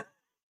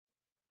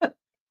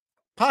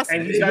 Possibly.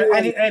 And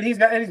he's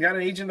got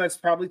an agent that's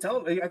probably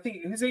telling. I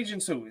think his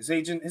agent's who? His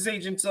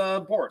agent's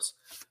Boris.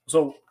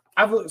 So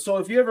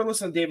if you ever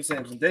listen to David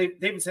Sampson,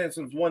 David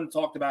Sampson's one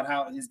talked about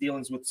how his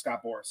dealings with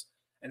Scott Boras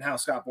and how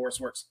Scott Boras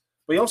works.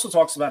 But he also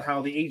talks about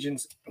how the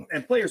agents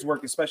and players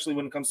work, especially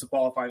when it comes to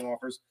qualifying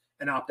offers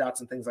and opt-outs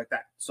and things like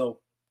that. So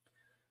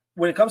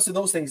when it comes to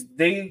those things,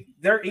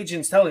 their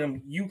agents telling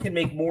them you can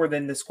make more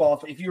than this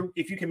qualifying.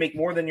 If you can make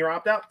more than your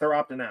opt-out, they're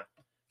opting out.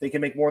 They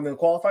can make more than the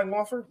qualifying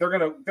offer. They're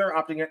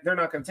opting out. They're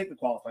not going to take the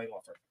qualifying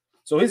offer.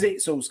 So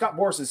Scott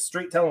Boras is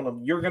straight telling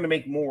them you're going to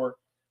make more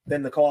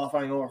than the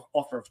qualifying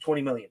offer of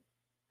 20 million,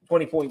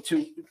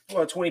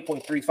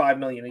 20.35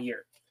 million a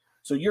year.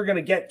 So you're going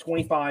to get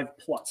 25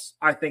 plus.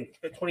 I think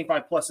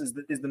 25 plus is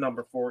the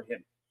number for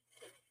him.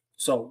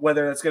 So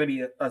whether that's going to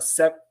be a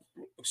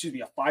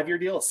 5-year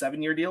deal, a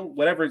 7-year deal,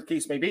 whatever the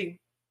case may be,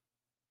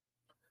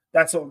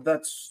 that's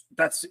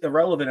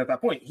irrelevant at that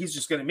point. He's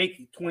just going to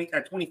make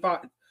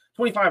 25.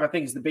 25, I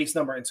think, is the base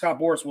number. And Scott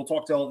Boras will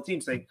talk to all the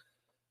teams saying,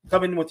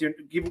 come in with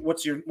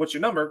what's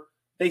your number.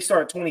 They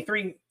start at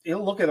 23.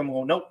 He'll look at them and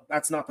go, nope,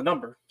 that's not the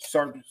number.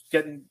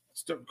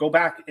 Go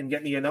back and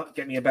get me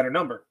a better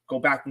number. Go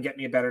back and get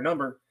me a better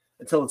number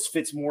until it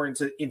fits more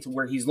into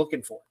where he's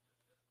looking for.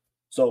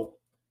 So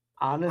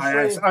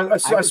honestly,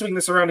 I swing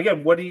this around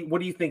again. What do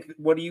you think?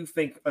 What do you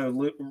think a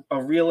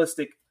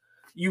realistic?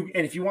 And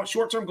if you want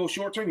short term, go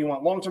short term. You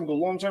want long term, go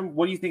long term.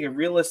 What do you think a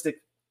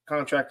realistic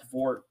contract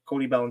for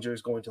Cody Bellinger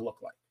is going to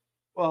look like?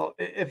 Well,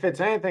 if it's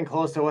anything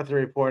close to what they're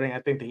reporting, I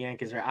think the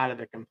Yankees are out of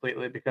it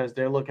completely because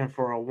they're looking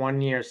for a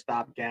 1-year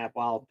stopgap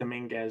while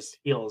Dominguez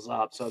heals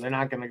up. So they're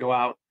not going to go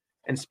out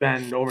and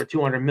spend over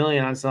 $200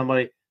 million on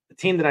somebody. The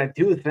team that I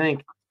do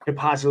think could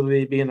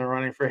possibly be in the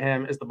running for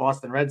him is the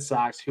Boston Red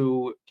Sox,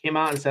 who came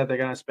out and said they're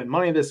going to spend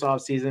money this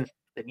offseason.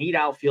 They need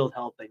outfield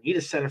help. They need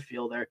a center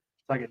fielder.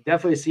 So I can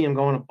definitely see him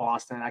going to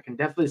Boston. I can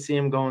definitely see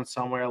him going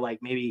somewhere like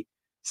maybe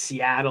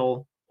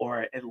Seattle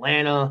or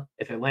Atlanta,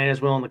 if Atlanta's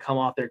willing to come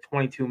off their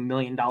 $22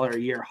 million a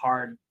year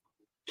hard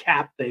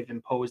cap they've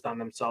imposed on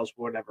themselves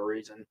for whatever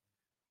reason.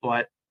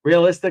 But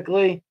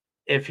realistically,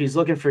 if he's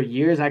looking for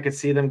years, I could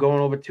see them going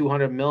over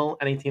 200 mil,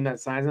 any team that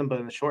signs him. But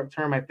in the short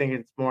term, I think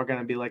it's more going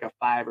to be like a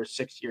 5 or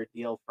 6 year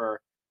deal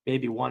for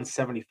maybe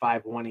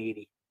 175,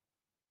 180.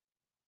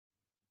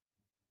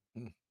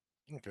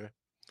 Okay.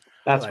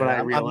 That's Right. what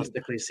I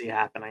realistically see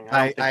happening.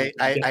 I don't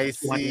think I he's gonna get I the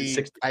see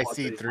 260 I plus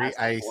see that he's three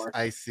asking for.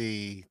 I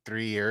see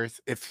 3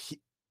 years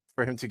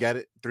for him to get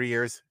it 3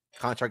 years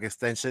contract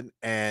extension,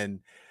 and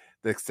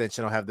the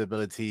extension will have the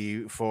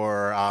ability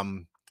for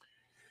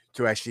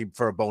to actually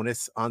for a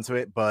bonus onto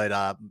it,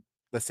 but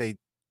let's say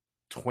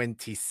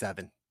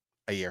 27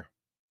 a year,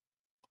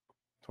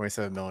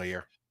 27 mil a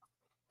year.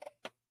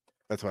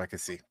 That's what I could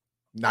see.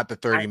 Not the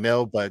 30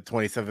 mil, but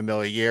 27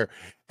 mil a year.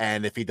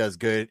 And if he does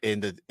good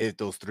in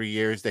those 3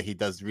 years, that he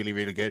does really,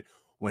 really good,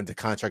 when the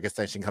contract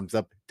extension comes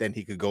up, then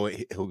he could go.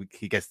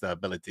 He gets the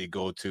ability to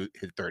go to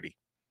his 30.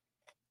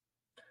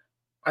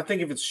 I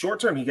think if it's short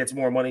term, he gets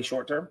more money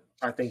short term.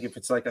 I think if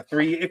it's like a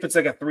 3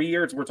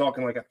 year, we're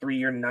talking like a 3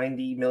 year,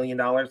 $90 million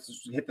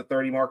to hit the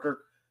 30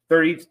 marker,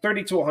 30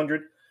 to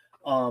 100.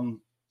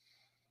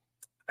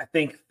 I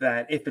think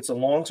that if it's a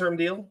long term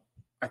deal,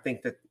 I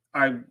think that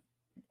I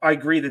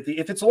agree that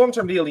if it's a long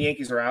term deal, the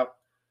Yankees are out.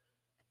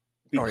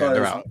 Oh yeah,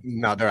 they're Because out.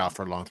 No, they're out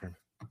for long term.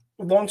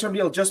 long term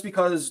deal, just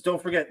because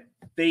don't forget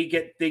they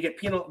get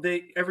penal.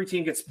 Every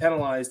team gets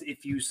penalized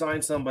if you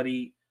sign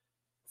somebody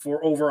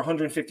for over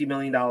 $150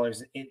 million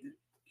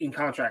in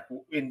contract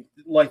in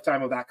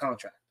lifetime of that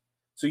contract.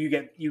 So you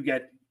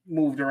get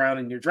moved around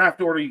in your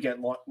draft order. You get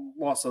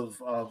loss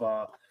of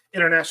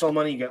international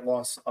money. You get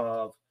loss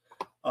of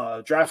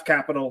draft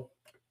capital,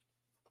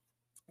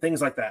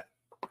 things like that.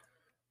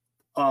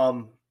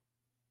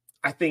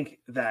 I think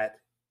that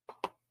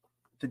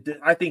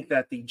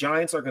the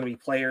Giants are going to be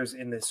players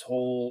in this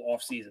whole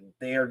offseason.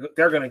 They're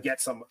going to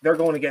get some. They're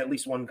going to get at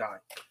least one guy.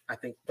 I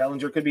think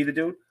Bellinger could be the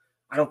dude.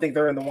 I don't think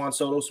they're in the Juan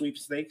Soto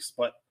sweepstakes,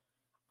 but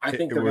I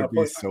think they're going to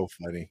be so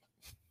funny.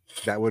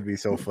 That would be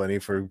so funny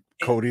for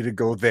Cody to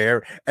go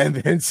there and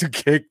then to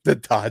kick the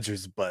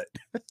Dodgers' butt.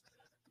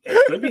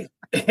 It could be.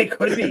 It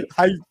could be.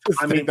 I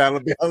think that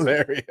would be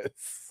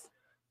hilarious.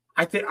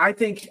 I think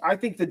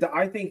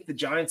the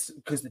Giants,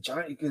 because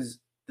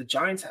the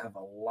Giants have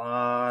a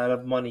lot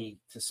of money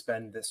to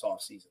spend this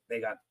offseason.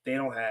 They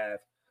don't have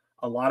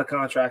a lot of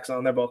contracts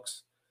on their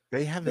books.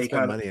 They haven't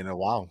spent money in a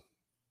while.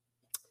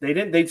 They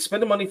didn't. They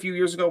spent the money a few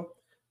years ago.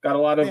 Got a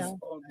lot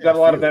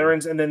of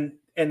veterans, and then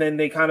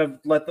they kind of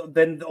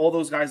then all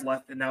those guys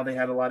left, and now they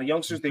had a lot of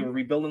youngsters. They were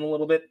rebuilding a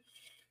little bit.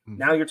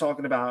 Now you're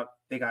talking about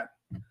they got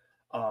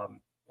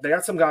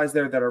some guys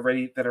there that are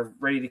ready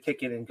to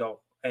kick in and go,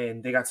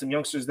 and they got some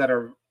youngsters that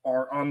are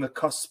on the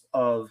cusp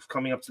of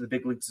coming up to the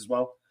big leagues as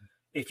well.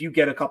 If you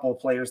get a couple of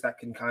players that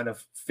can kind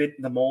of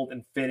fit the mold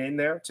and fit in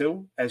there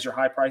too as your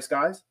high price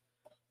guys,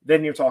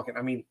 then you're talking.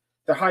 I mean,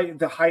 the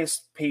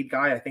highest paid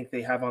guy I think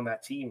they have on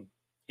that team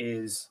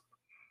is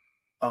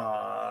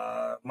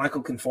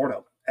Michael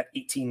Conforto at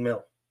 18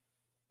 mil.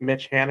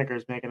 Mitch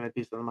Haniger's making a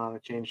decent amount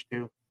of change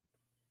too.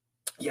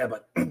 Yeah,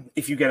 but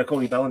if you get a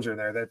Cody Bellinger in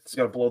there, that's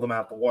going to blow them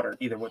out the water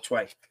either which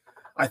way.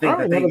 I don't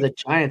remember the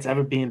Giants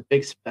ever being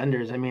big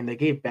spenders. I mean, they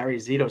gave Barry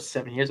Zito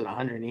 7 years at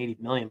 $180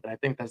 million, but I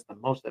think that's the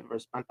most they've ever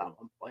spent on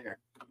one player.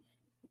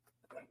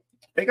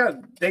 They got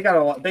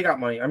a lot. They got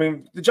money. I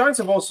mean, the Giants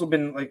have also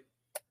been like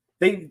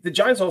the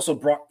Giants also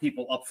brought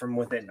people up from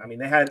within. I mean,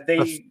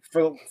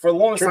 for the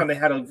longest time they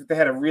had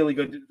a really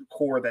good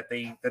core that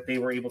they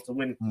were able to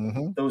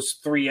win those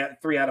three out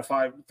of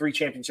 5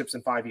 championships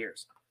in 5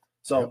 years.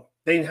 So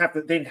they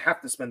didn't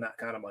have to spend that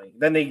kind of money.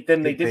 Then they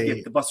did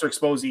give the Buster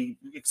Exposé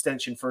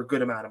extension for a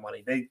good amount of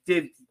money. They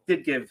did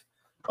give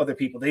other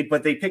people.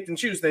 But they picked and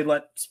choose. They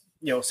let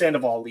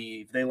Sandoval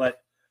leave. They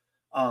let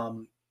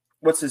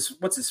what's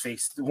his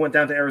face went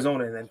down to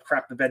Arizona and then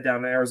crapped the bed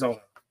down to Arizona.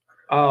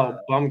 Oh,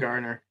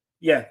 Bumgarner.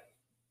 Yeah,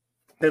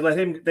 they let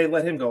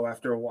him go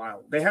after a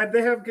while. They had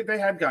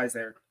guys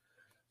there.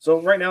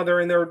 So right now they're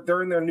in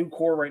their new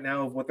core right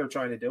now of what they're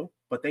trying to do.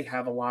 But they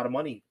have a lot of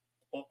money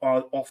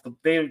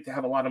they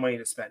have a lot of money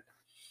to spend,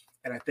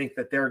 and I think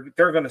that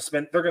they're going to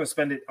spend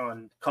it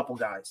on a couple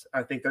guys.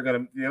 I think they're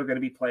going to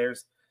be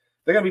players.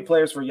 They're going to be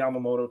players for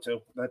Yamamoto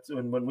too. That's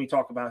when we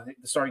talk about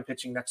the starting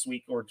pitching next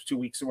week or 2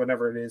 weeks or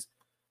whatever it is,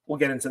 we'll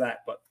get into that.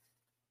 But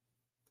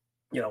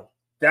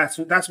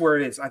that's where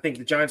it is. I think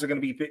the Giants are going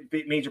to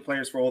be major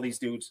players for all these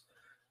dudes.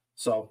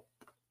 So,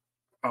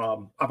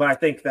 but I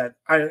think that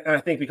I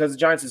think because the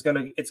Giants it's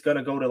going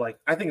to go to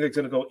I think it's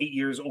going to go 8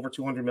 years over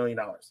 $200 million.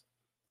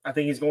 I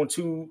think he's going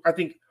to. I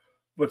think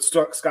what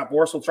Scott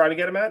Boras will try to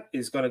get him at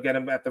is going to get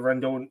him at the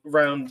Rendon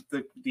round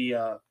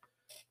the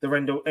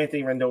Rendon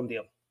Anthony Rendon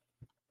deal.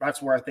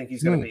 That's where I think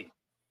he's going to be.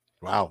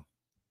 Wow.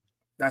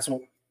 That's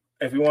what.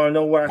 If you want to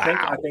know what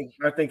I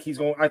think he's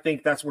going. I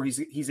think that's where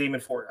he's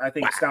aiming for. I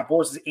think Scott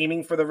Boras is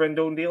aiming for the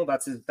Rendon deal.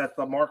 That's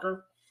the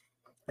marker,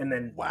 and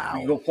then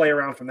you go play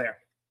around from there.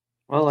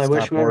 Well, I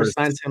wish whoever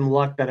signs him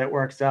luck that it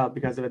works out,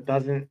 because if it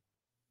doesn't.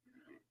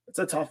 It's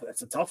a tough one.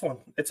 It's a tough one.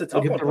 Look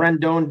at the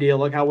Rendon deal.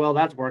 Look how well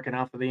that's working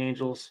out for the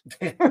Angels.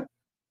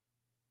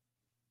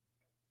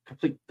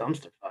 Complete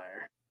dumpster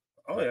fire.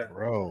 Oh yeah,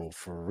 bro,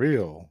 for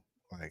real.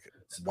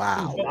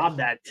 Wow. Robbed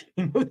that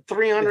team with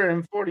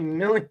 $340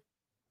 million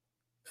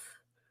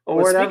or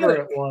whatever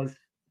it was.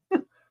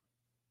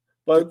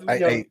 But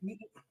I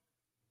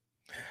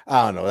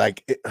don't know.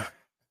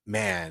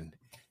 man,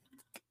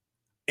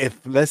 if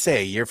let's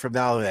say a year from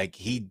now, like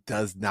he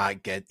does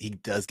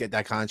get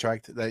that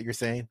contract that you're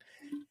saying,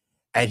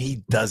 and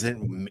he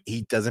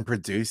doesn't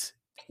produce,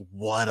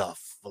 what a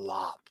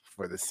flop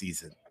for the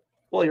season.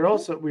 Well, we're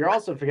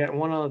also forgetting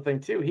one other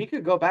thing too. He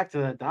could go back to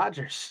the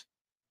Dodgers.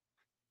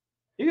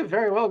 He could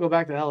very well go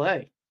back to LA.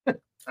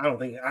 I don't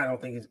think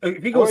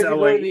if he goes to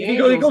LA, if he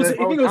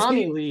goes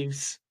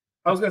leaves.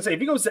 I was gonna say if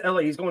he goes to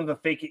LA, he's going to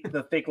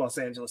the fake Los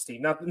Angeles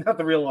team, not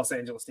the real Los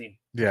Angeles team.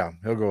 Yeah,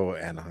 he'll go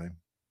Anaheim.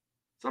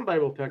 Somebody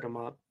will pick him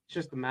up. It's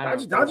just a matter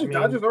of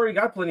Dodgers already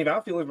got plenty of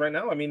outfielders right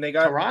now. I mean, they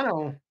got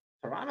Toronto.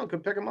 Toronto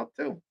could pick him up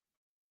too.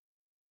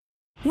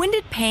 When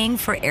did paying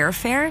for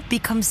airfare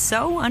become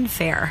so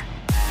unfair?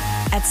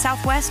 At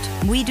Southwest,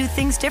 we do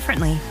things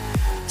differently.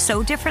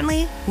 So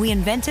differently, we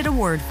invented a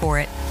word for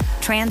it: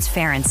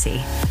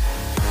 transparency.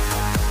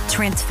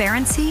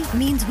 Transparency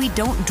means we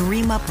don't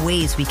dream up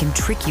ways we can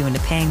trick you into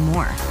paying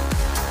more.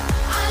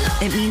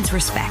 It means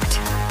respect.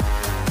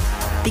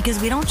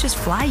 Because we don't just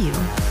fly you,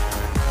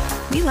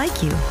 we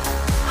like you.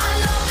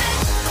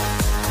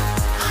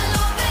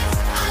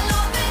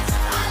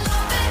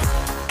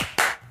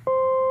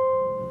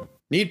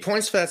 Need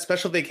points for that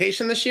special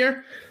vacation this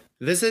year?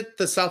 Visit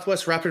the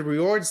Southwest Rapid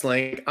Rewards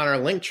link on our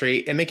link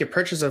tree and make a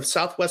purchase of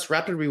Southwest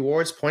Rapid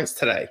Rewards points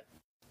today.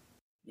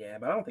 Yeah,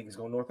 but I don't think he's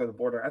going north of the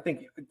border. I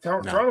think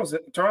Toronto's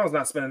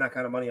not spending that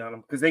kind of money on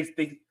him because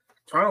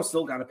Toronto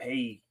still got to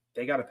pay.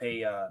 They got to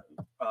pay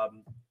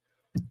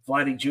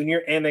Vladdy Jr.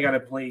 and they got to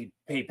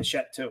pay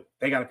Bichette too.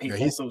 They got to pay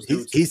both those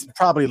dudes. He's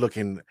probably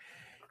looking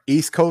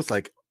East Coast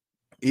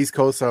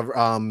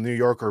of New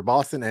York or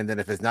Boston, and then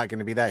if it's not going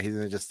to be that, he's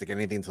going to just stick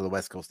anything to the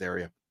West Coast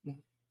area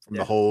from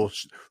the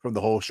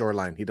whole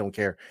shoreline. He don't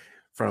care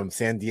from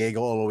San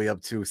Diego all the way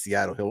up to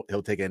Seattle.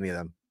 He'll take any of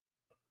them.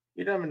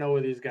 You never know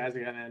where these guys are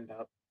going to end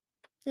up.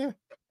 Yeah,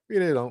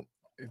 really don't.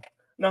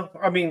 No,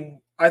 I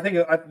mean, I think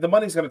the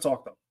money's going to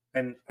talk though,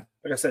 and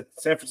like I said,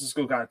 San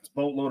Francisco got a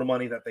boatload of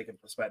money that they can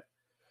spend.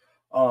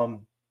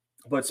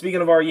 But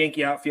speaking of our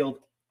Yankee outfield,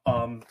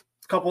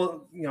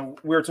 couple,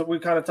 we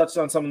kind of touched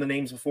on some of the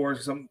names before,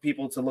 some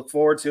people to look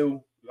forward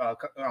to.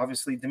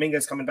 Obviously,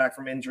 Dominguez coming back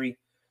from injury.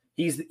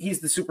 He's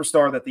the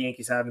superstar that the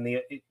Yankees have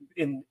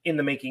in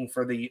the making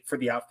for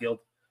the outfield.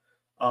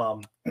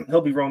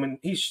 He'll be roaming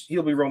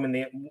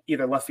the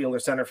either left field or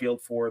center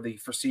field for the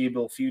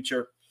foreseeable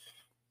future.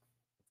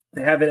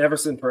 They have an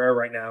Everson Pereira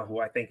right now,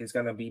 who I think is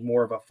going to be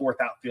more of a fourth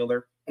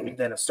outfielder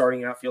than a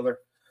starting outfielder,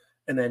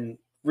 and then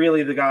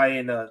really the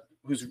guy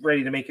who's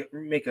ready to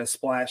make a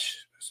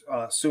splash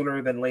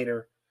sooner than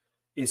later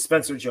is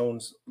Spencer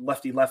Jones,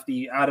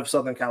 lefty out of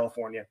Southern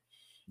California.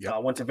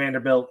 Yep. Went to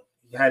Vanderbilt.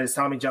 He had his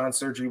Tommy John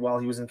surgery while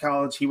he was in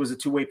college. He was a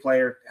two-way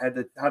player. Had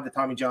the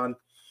Tommy John.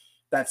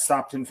 That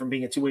stopped him from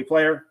being a two-way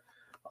player.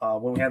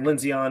 When we had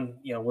Lindsey on,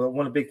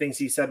 one of the big things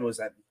he said was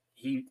that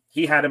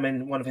he had him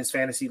in one of his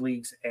fantasy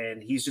leagues,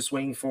 and he's just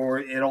waiting for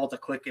it all to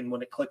click. And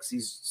when it clicks, he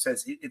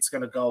says it's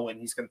going to go and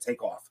he's going to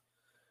take off.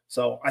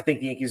 So I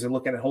think the Yankees are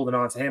looking at holding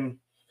on to him.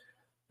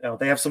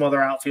 They have some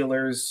other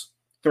outfielders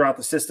throughout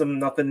the system.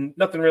 Nothing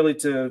really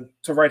to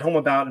write home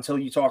about until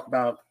you talk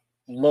about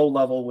low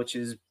level, which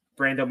is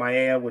Brando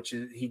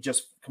Maea, he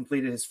just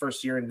completed his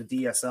first year in the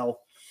DSL.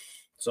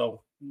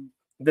 So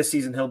this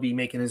season he'll be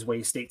making his way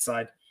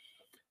stateside.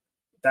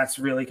 That's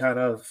really kind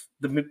of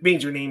the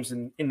major names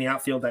in the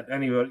outfield that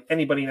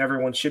anybody and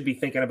everyone should be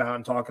thinking about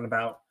and talking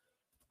about.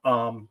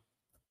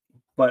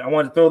 But I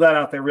wanted to throw that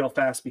out there real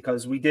fast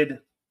because we did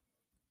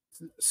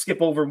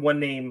skip over one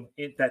name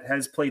that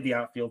has played the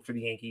outfield for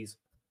the Yankees.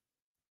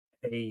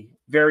 A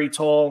very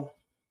tall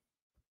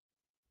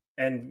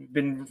and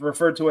been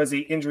referred to as a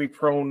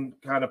injury-prone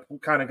kind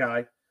of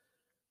guy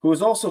who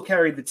has also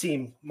carried the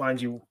team,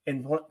 mind you,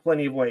 in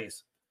plenty of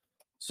ways.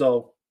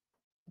 So,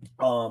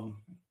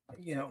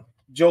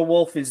 Joe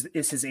Wolf is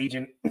his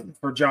agent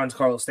for John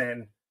Carlos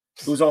Stanton,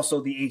 who's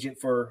also the agent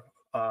for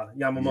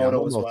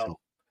Yamamoto as well.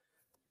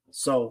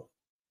 So,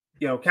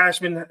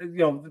 Cashman,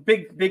 the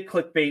big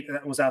clickbait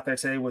that was out there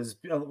today was,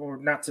 or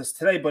not just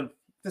today, but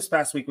this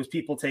past week was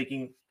people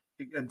taking.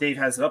 Dave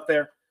has it up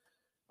there.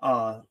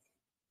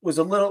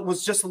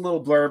 Was just a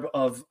little blurb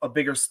of a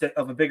bigger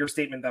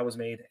statement that was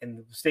made, and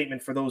the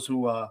statement for those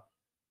who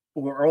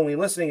are only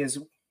listening is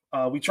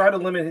we try to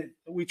limit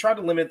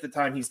the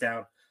time he's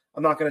down.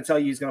 I'm not going to tell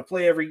you he's going to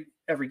play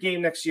every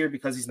game next year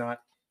because he's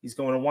not. He's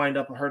going to wind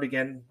up hurt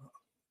again,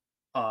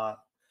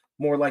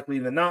 more likely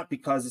than not,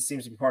 because it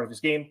seems to be part of his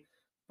game.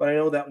 But I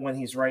know that when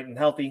he's right and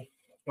healthy,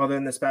 other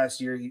than this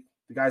past year,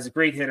 the guy's a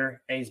great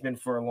hitter, and he's been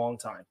for a long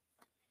time.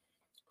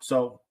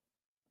 So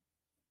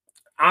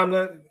I'm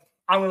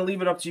gonna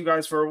leave it up to you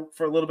guys for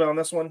a little bit on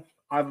this one.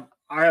 I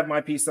have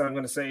my piece that I'm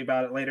going to say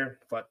about it later,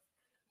 but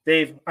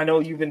Dave, I know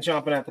you've been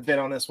chomping at the bit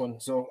on this one,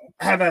 so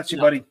have at you,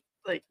 buddy.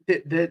 Like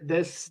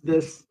this,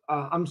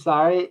 I'm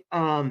sorry.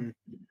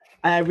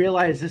 I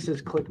realize this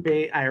is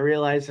clickbait. I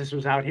realize this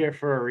was out here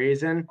for a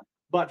reason,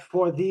 but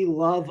for the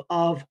love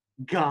of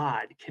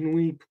God, can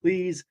we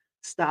please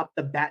stop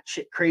the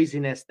batshit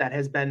craziness that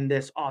has been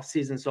this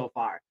offseason so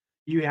far?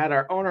 you had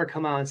our owner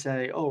come out and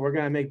say, "Oh, we're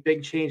going to make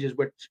big changes,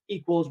 which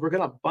equals we're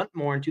going to bunt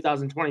more in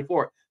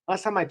 2024."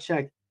 Last time I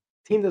checked,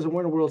 team doesn't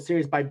win a World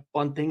Series by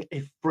bunting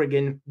a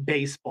friggin'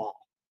 baseball.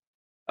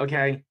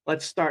 Okay,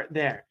 let's start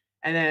there.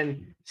 And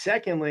then,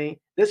 secondly,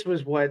 this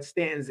was what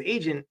Stanton's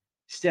agent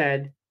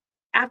said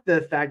after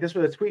the fact. This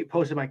was a tweet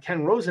posted by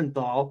Ken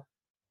Rosenthal.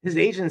 His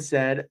agent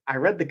said, "I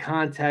read the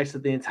context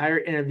of the entire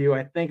interview.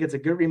 I think it's a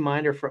good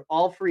reminder for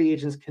all free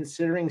agents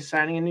considering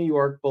signing in New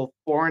York, both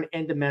foreign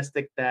and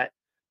domestic, that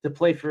to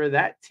play for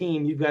that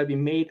team, you've got to be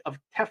made of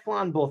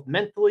Teflon, both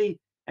mentally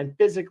and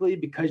physically,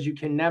 because you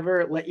can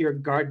never let your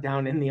guard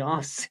down in the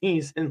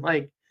offseason."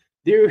 Like,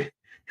 dude,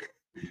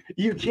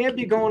 you can't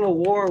be going to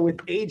war with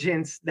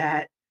agents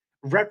that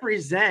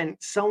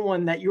represent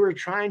someone that you are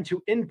trying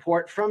to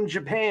import from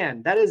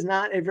Japan. That is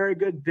not a very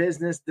good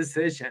business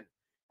decision.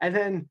 And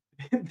then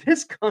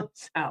this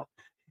comes out.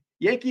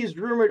 Yankees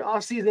rumored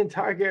offseason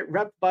target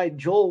rep by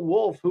Joel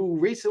Wolf, who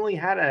recently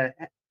had a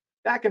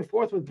back and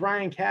forth with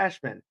Brian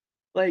Cashman.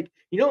 Like,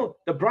 the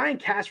Brian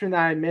Cashman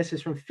that I miss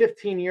is from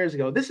 15 years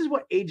ago. This is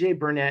what AJ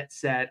Burnett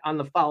said on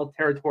the Foul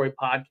Territory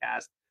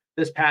podcast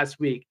this past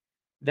week.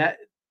 That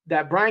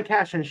Brian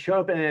Cashman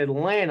showed up in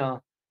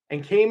Atlanta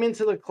and came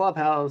into the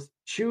clubhouse,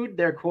 chewed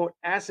their, quote,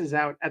 asses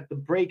out at the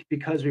break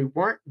because we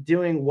weren't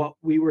doing what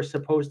we were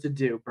supposed to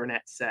do,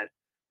 Burnett said,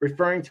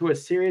 referring to a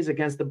series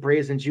against the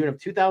Braves in June of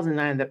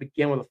 2009 that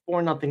began with a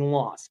 4-0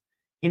 loss.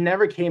 He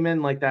never came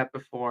in like that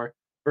before,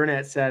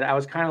 Burnett said. I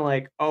was kind of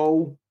like,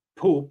 oh,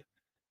 poop.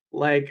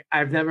 Like,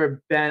 I've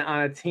never been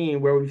on a team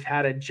where we've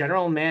had a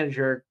general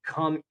manager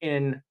come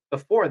in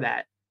before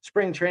that.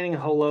 Spring training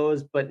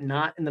hellos, but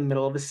not in the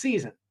middle of a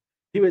season.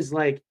 He was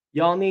like,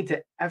 y'all need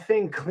to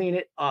effing clean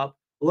it up.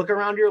 Look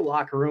around your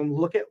locker room.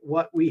 Look at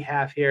what we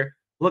have here.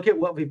 Look at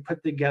what we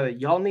put together.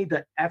 Y'all need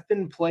to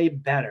effing play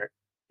better.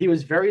 He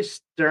was very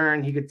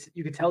stern. You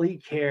could tell he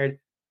cared.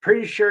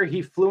 Pretty sure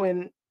he flew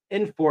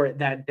in for it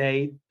that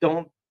day.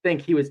 Don't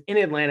think he was in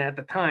Atlanta at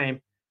the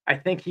time. I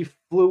think he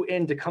flew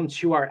in to come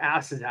chew our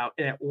asses out,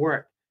 and it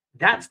worked.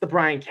 That's the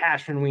Brian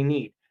Cashman we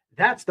need.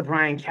 That's the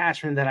Brian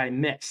Cashman that I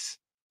miss.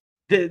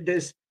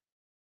 This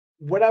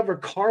whatever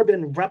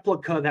carbon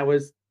replica that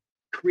was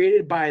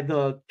created by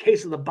the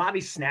case of the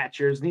body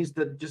snatchers needs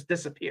to just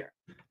disappear,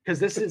 because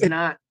this is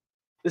not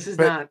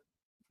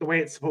the way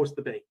it's supposed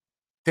to be.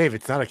 Dave,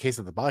 it's not a case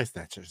of the body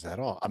snatchers at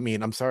all. I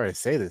mean, I'm sorry to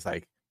say this.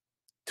 Like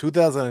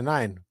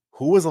 2009,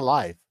 who was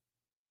alive?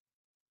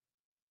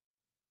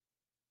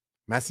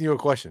 I'm asking you a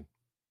question.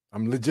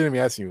 I'm legitimately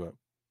asking you.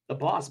 The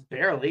boss,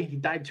 barely. He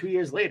died 2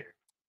 years later.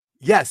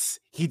 Yes,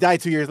 he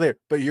died 2 years later,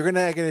 but you're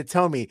gonna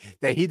tell me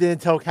that he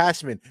didn't tell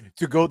Cashman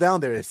to go down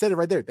there. It said it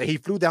right there that he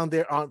flew down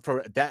there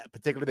for that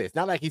particular day. It's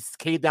not like he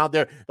came down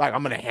there like,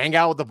 I'm gonna hang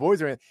out with the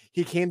boys or anything.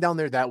 He came down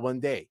there that one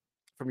day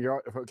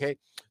okay.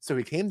 So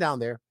he came down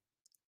there.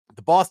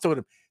 The boss told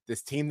him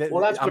this team that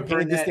that's I'm what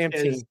paying this Burnett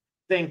damn team.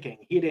 Thinking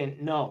he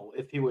didn't know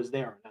if he was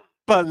there or not.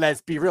 But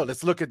let's be real.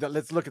 Let's look at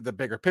the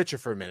bigger picture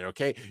for a minute,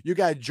 okay? You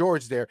got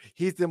George there.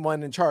 He's the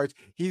one in charge.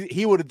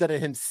 He would have done it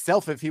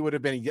himself if he would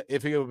have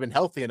been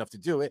healthy enough to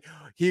do it.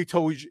 He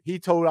told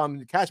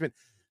Cashman,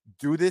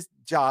 do this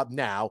job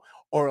now,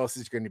 or else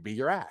it's going to be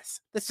your ass.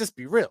 Let's just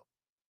be real,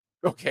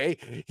 okay?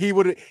 He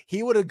would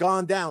have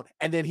gone down,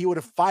 and then he would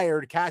have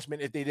fired Cashman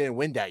if they didn't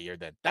win that year.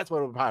 Then that's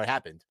what would probably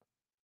happened.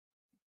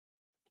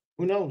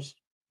 Who knows?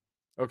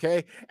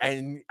 Okay,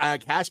 and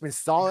Cashman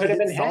saw it. Could have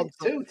been Hank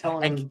too,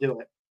 telling him to do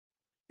it.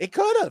 It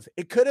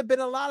could have been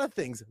a lot of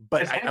things,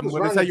 but I'm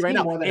going to tell you right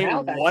now,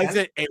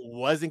 it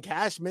wasn't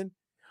Cashman.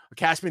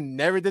 Cashman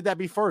never did that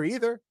before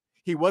either.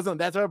 He wasn't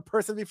that type of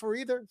person before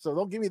either. So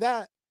don't give me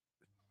that.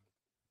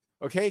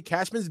 Okay,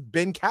 Cashman's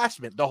been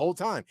Cashman the whole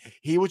time.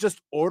 He was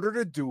just ordered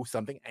to do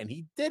something, and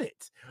he did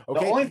it.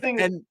 Okay, the only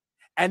thing,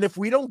 and if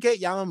we don't get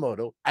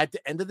Yamamoto at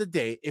the end of the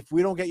day,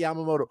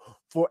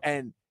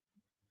 and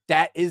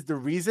that is the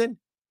reason,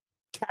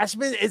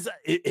 Cashman is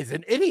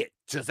an idiot,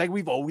 just like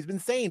we've always been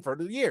saying for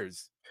the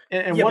years.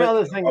 And one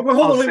other thing, hold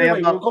on, wait.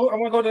 I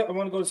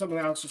want to go to something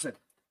Alex just said.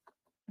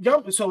 Yeah,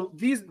 so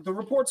the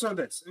reports are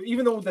this.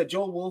 Even though that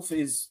Joe Wolf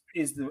is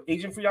the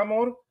agent for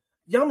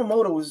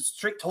Yamamoto was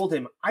straight told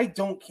him, I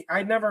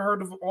never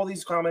heard of all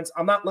these comments.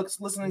 I'm not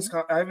listening.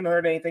 I haven't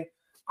heard anything.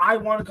 I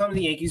want to come to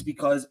the Yankees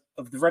because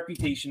of the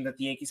reputation that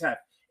the Yankees have.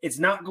 It's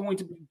not going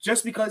to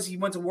just because he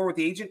went to war with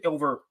the agent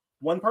over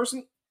one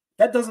person.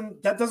 That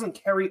doesn't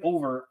carry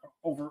over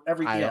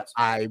everything else.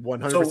 I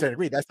 100%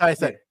 agree. That's why I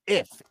said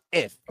if.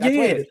 That's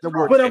the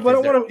word. But I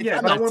want to put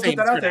that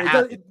out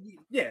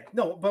there.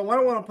 But what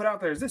I want to put out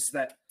there is this: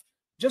 that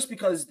just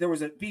because there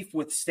was a beef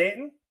with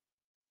Stanton,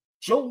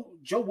 Joe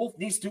Wolf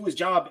needs to do his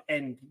job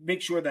and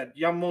make sure that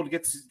Yamamoto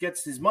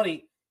gets his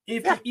money.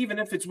 Even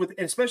if it's with,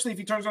 especially if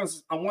he turns around and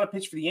says, I want to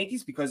pitch for the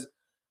Yankees because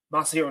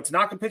Masahiro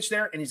Tanaka pitched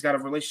there and he's got a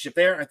relationship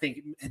there. I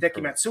think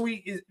Hideki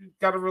Matsui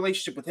got a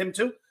relationship with him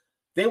too.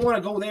 They want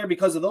to go there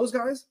because of those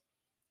guys.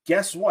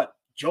 Guess what?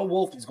 Joe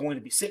Wolf is going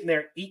to be sitting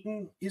there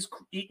eating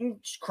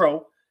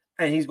crow,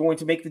 and he's going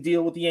to make the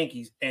deal with the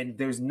Yankees. And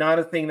there's not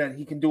a thing that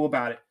he can do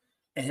about it.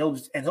 and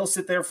he'll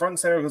sit there front and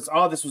center and goes,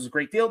 "Oh, this was a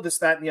great deal, this,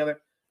 that, and the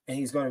other," and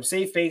he's going to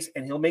save face,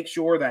 and he'll make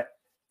sure that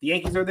the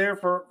Yankees are there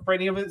for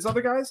any of his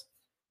other guys.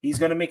 He's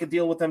going to make a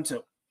deal with them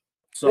too.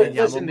 So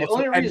listen, the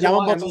only reason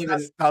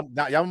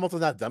Yamamoto's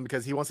not dumb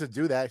because he wants to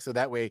do that, so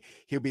that way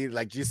he'll be,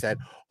 like you said,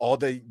 all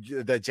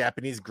the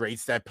Japanese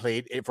greats that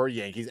played for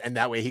Yankees, and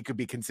that way he could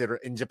be considered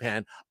in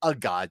Japan a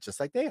god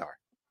just like they are.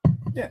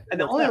 Yeah, and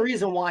the only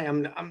reason why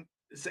I'm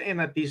saying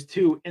that these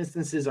two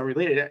instances are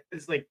related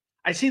is like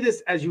I see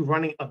this as you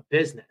running a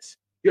business.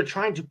 You're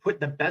trying to put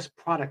the best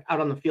product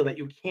out on the field that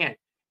you can,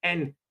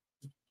 and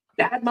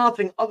bad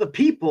mouthing other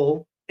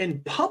people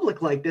in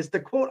public like this, to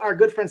quote our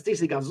good friend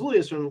Stacey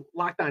Gazoulias from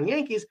Locked On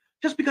Yankees,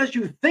 just because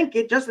you think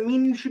it doesn't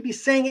mean you should be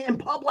saying it in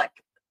public.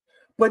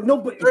 But no,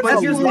 but Dave,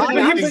 this is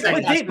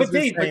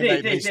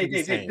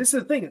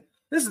the thing.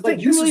 This is the thing.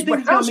 You really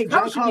think how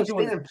should be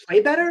doing it?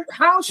 Play better?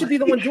 How should be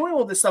the one doing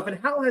all this stuff, and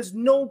Hal has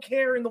no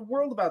care in the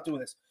world about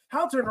doing this.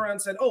 Hal turned around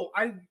and said, "Oh,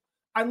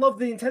 I love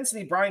the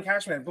intensity, Brian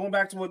Cashman." Going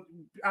back to what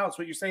Alex,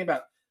 what you're saying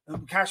about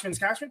Cashman's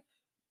Cashman,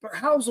 but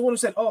Hal's the one who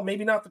said, "Oh,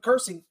 maybe not the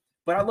cursing,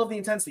 but I love the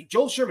intensity."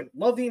 Joel Sherman,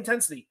 love the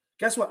intensity.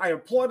 Guess what? I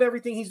applaud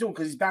everything he's doing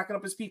because he's backing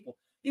up his people.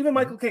 Even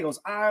Michael Kay goes,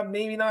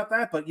 maybe not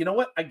that, but you know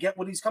what? I get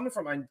what he's coming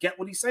from. I get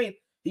what he's saying.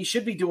 He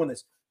should be doing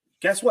this.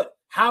 Guess what?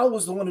 Hal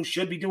was the one who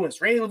should be doing this.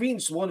 Randy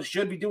Levine's the one who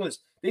should be doing this.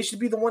 They should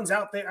be the ones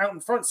out there, out in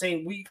front,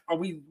 saying we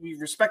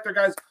respect our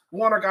guys. We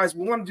want our guys.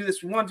 We want to do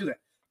this. We want to do that.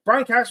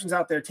 Brian Cashman's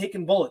out there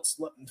taking bullets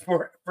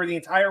for the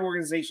entire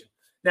organization.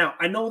 Now,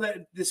 I know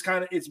that this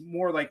kind of is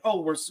more like,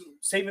 oh, we're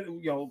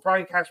saving,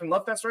 Brian Cashman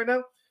love fest right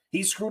now.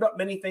 He's screwed up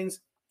many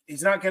things.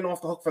 He's not getting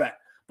off the hook for that.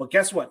 But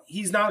guess what?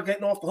 He's not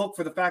getting off the hook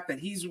for the fact that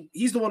he's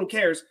the one who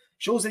cares.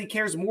 Shows that he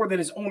cares more than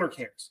his owner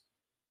cares.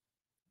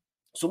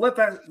 So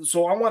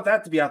I want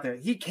that to be out there.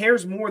 He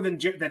cares more than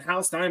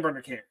Hal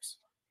Steinbrenner cares.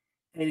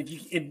 And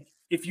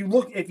if you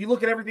look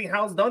at everything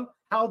Hal's done,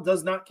 Hal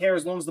does not care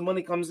as long as the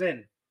money comes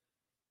in.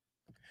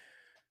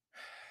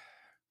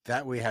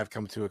 That we have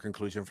come to a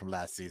conclusion from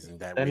last season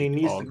that then we he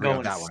needs all to agree go on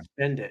and that one.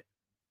 spend it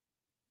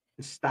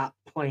and stop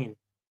playing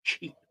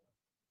cheap.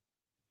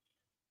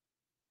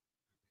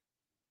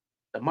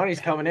 The money's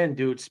coming in,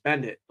 dude.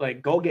 Spend it.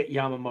 Like, go get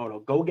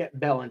Yamamoto. Go get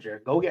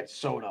Bellinger. Go get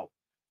Soto.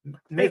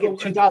 Make it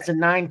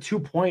 2009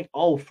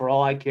 2.0 for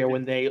all I care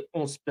when they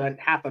almost spent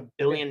 $500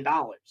 million.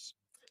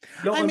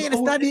 No, I mean,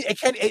 it's not. It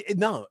can't.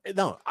 No.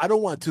 I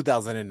don't want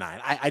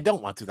 2009. I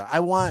don't want 2000.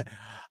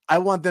 I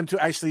want them to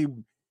actually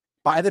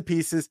buy the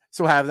pieces,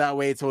 so have that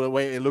way, so the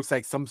way it looks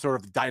like some sort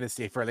of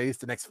dynasty for at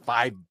least the next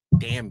 5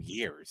 damn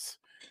years.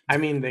 I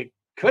mean, they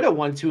could have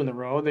won 2 in a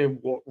row. They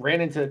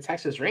ran into the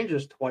Texas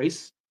Rangers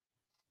twice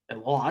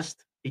and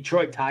lost.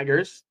 Detroit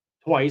Tigers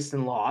twice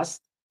and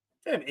lost.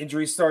 Yeah,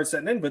 injuries started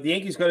setting in, but the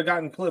Yankees could have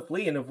gotten Cliff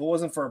Lee, and if it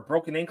wasn't for a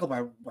broken ankle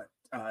by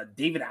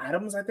David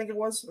Adams, I think it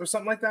was, or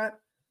something like that.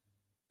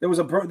 There was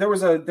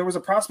a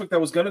prospect that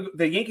was gonna.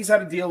 The Yankees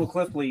had a deal with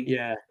Cliff Lee,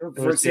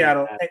 for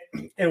Seattle,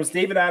 and it was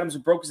David Adams who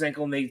broke his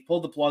ankle, and they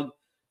pulled the plug.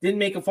 Didn't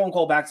make a phone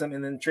call back to him,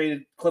 and then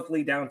traded Cliff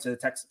Lee down to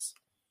Texas.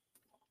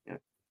 Yeah.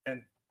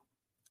 And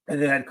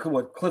they had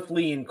Cliff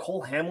Lee and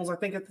Cole Hamels, I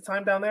think, at the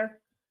time down there.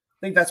 I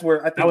think that's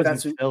where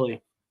that's in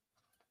Philly.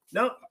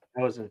 No,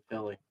 that was in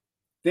Philly.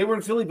 They were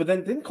in Philly, but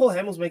then didn't Cole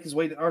Hamels make his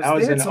way to? That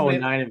was in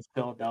 2009 in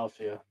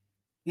Philadelphia.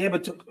 Yeah,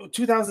 but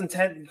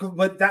 2010.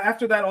 But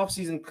after that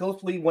offseason,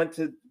 Cliff Lee went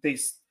to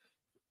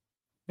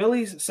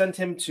Phillies sent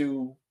him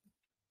to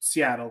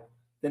Seattle.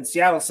 Then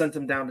Seattle sent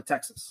him down to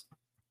Texas.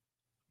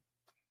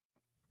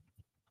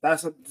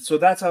 That's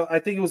how I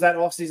think it was that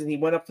offseason he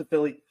went up to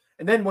Philly.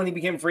 And then when he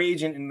became free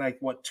agent in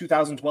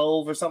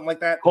 2012 or something like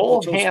that,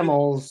 Cole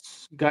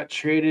Hamels got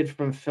traded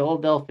from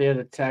Philadelphia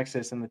to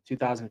Texas in the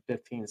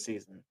 2015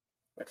 season.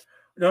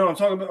 No, I'm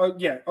talking about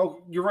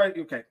you're right.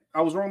 Okay,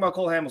 I was wrong about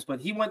Cole Hamels,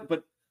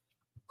 but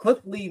Cliff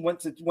Lee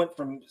went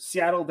from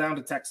Seattle down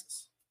to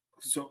Texas.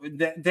 So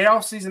the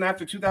offseason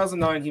after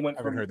 2009, he went. I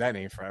haven't heard that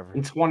name forever.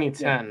 In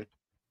 2010. Yeah.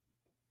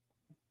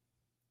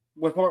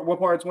 What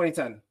part of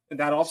 2010? In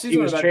that offseason?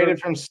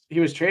 He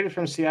was traded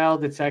from Seattle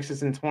to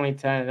Texas in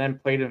 2010 and then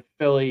played in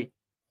Philly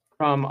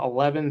from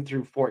 11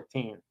 through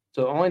 14.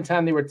 So the only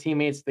time they were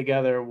teammates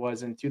together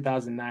was in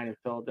 2009 in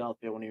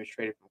Philadelphia when he was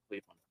traded from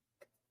Cleveland.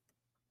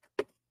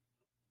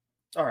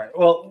 All right.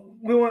 Well,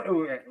 we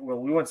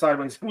went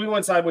sideways. We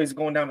went sideways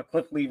going down to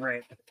Cliff Lee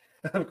rant.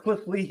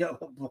 Cliff Lee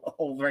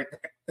hole right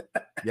there.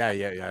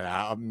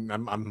 Yeah.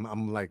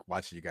 I'm like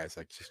watching you guys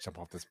just jump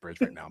off this bridge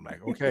right now. I'm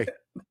like, okay.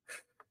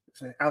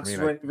 Alex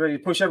ready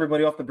to push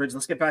everybody off the bridge.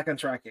 Let's get back on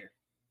track here.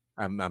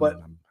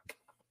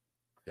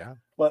 Yeah.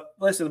 But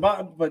listen,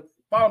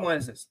 bottom line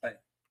is this: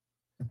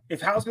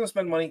 if Hal's going to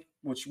spend money,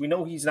 which we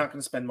know he's not going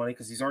to spend money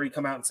because he's already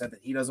come out and said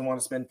that he doesn't want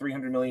to spend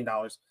 $300 million.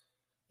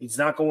 He's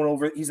not going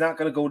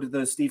to go to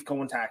the Steve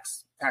Cohen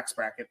tax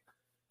bracket.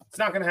 It's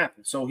not going to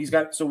happen. So we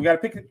got to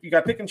pick. You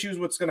got to pick and choose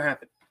what's going to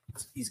happen.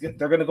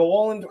 They're going to go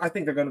all in. I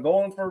think they're going to go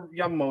all in for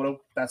Yamamoto.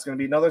 That's going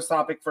to be another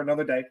topic for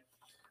another day.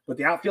 But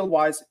the outfield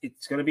wise,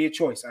 it's going to be a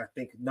choice. I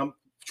think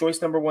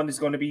choice number 1 is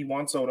going to be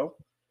Juan Soto,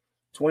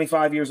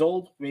 25 years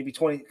old, maybe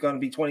going to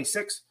be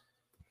 26.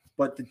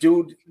 But the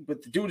dude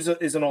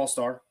is an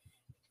all-star,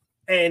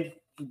 and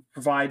he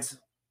provides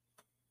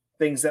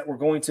things that we're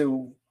going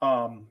to.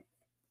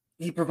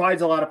 He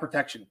provides a lot of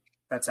protection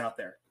that's out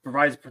there.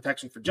 Provides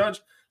protection for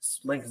Judge,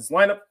 lengthens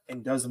lineup,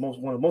 and does one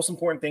of the most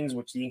important things,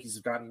 which the Yankees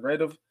have gotten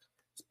rid of,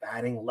 is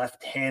batting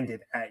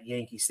left-handed at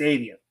Yankee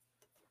Stadium.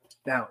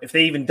 Now, if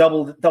they even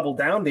double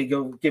down,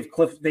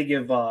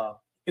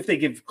 if they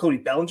give Cody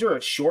Bellinger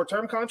a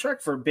short-term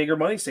contract for bigger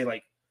money, say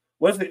like,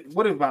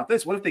 what about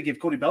this? What if they give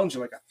Cody Bellinger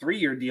like a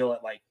 3-year deal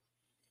at like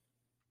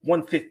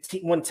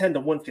 110 to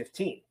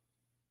 115?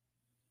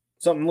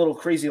 Something a little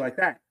crazy like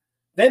that.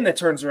 Then that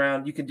turns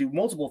around, you can do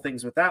multiple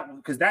things with that one,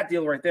 because that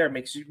deal right there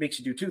makes you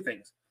do two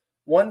things.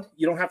 One,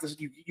 you don't have to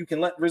you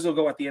can let Rizzo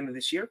go at the end of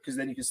this year, because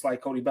then you can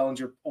slide Cody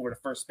Bellinger over to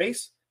first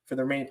base for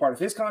the remaining part of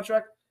his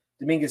contract.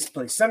 Dominguez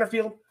plays center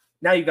field.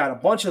 Now you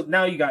got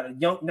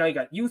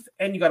youth,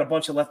 and you got a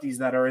bunch of lefties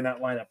that are in that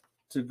lineup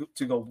to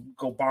go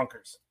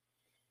bonkers.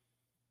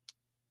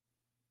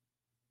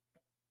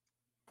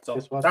 So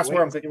that's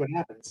where I'm thinking what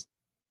happens.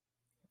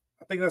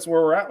 I think that's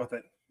where we're at with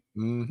it.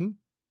 Mm-hmm.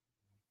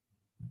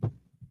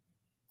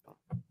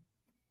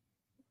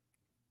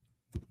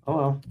 Oh,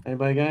 well.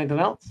 Anybody got anything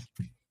else?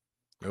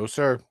 No,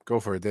 sir.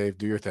 Go for it, Dave.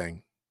 Do your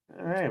thing.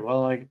 All right.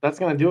 Well, that's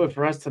going to do it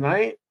for us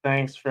tonight.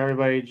 Thanks for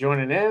everybody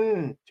tuning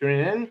in.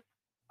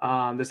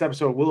 This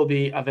episode will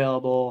be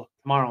available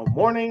tomorrow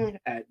morning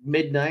at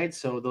midnight.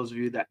 So those of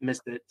you that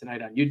missed it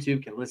tonight on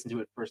YouTube can listen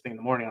to it first thing in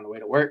the morning on the way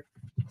to work.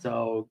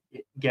 So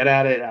get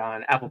at it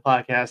on Apple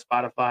Podcasts,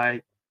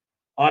 Spotify,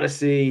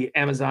 Odyssey,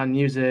 Amazon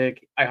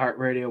Music,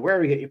 iHeartRadio,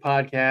 wherever you get your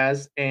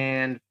podcasts.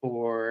 And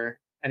for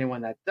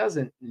anyone that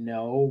doesn't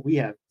know, we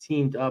have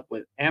teamed up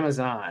with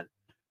Amazon.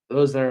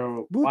 Those that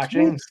are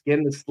watching,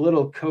 scan this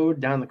little code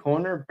down the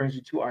corner, brings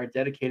you to our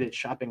dedicated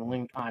shopping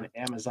link on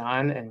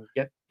Amazon, and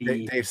get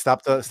the. Dave,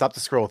 stop the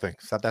scroll thing.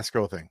 Stop that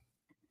scroll thing.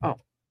 Oh,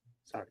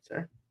 sorry,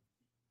 sir.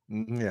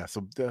 Yeah,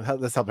 so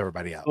let's help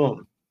everybody out.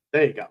 Boom.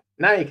 There you go.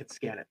 Now you can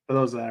scan it for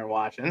those that are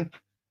watching.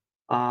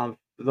 For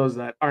those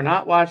that are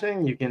not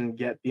watching, you can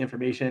get the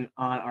information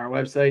on our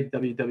website,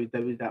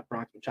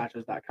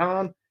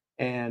 www.bronxmuchachos.com.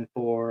 And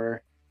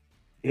for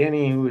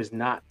Danny, who is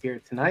not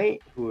here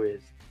tonight, who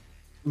is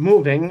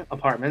moving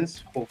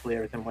apartments, hopefully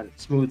everything went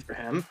smooth for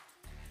him.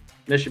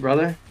 Miss you,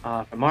 brother.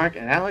 For Mark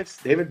and Alex,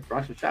 David,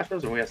 Bronx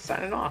Muchachos, and we are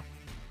signing off.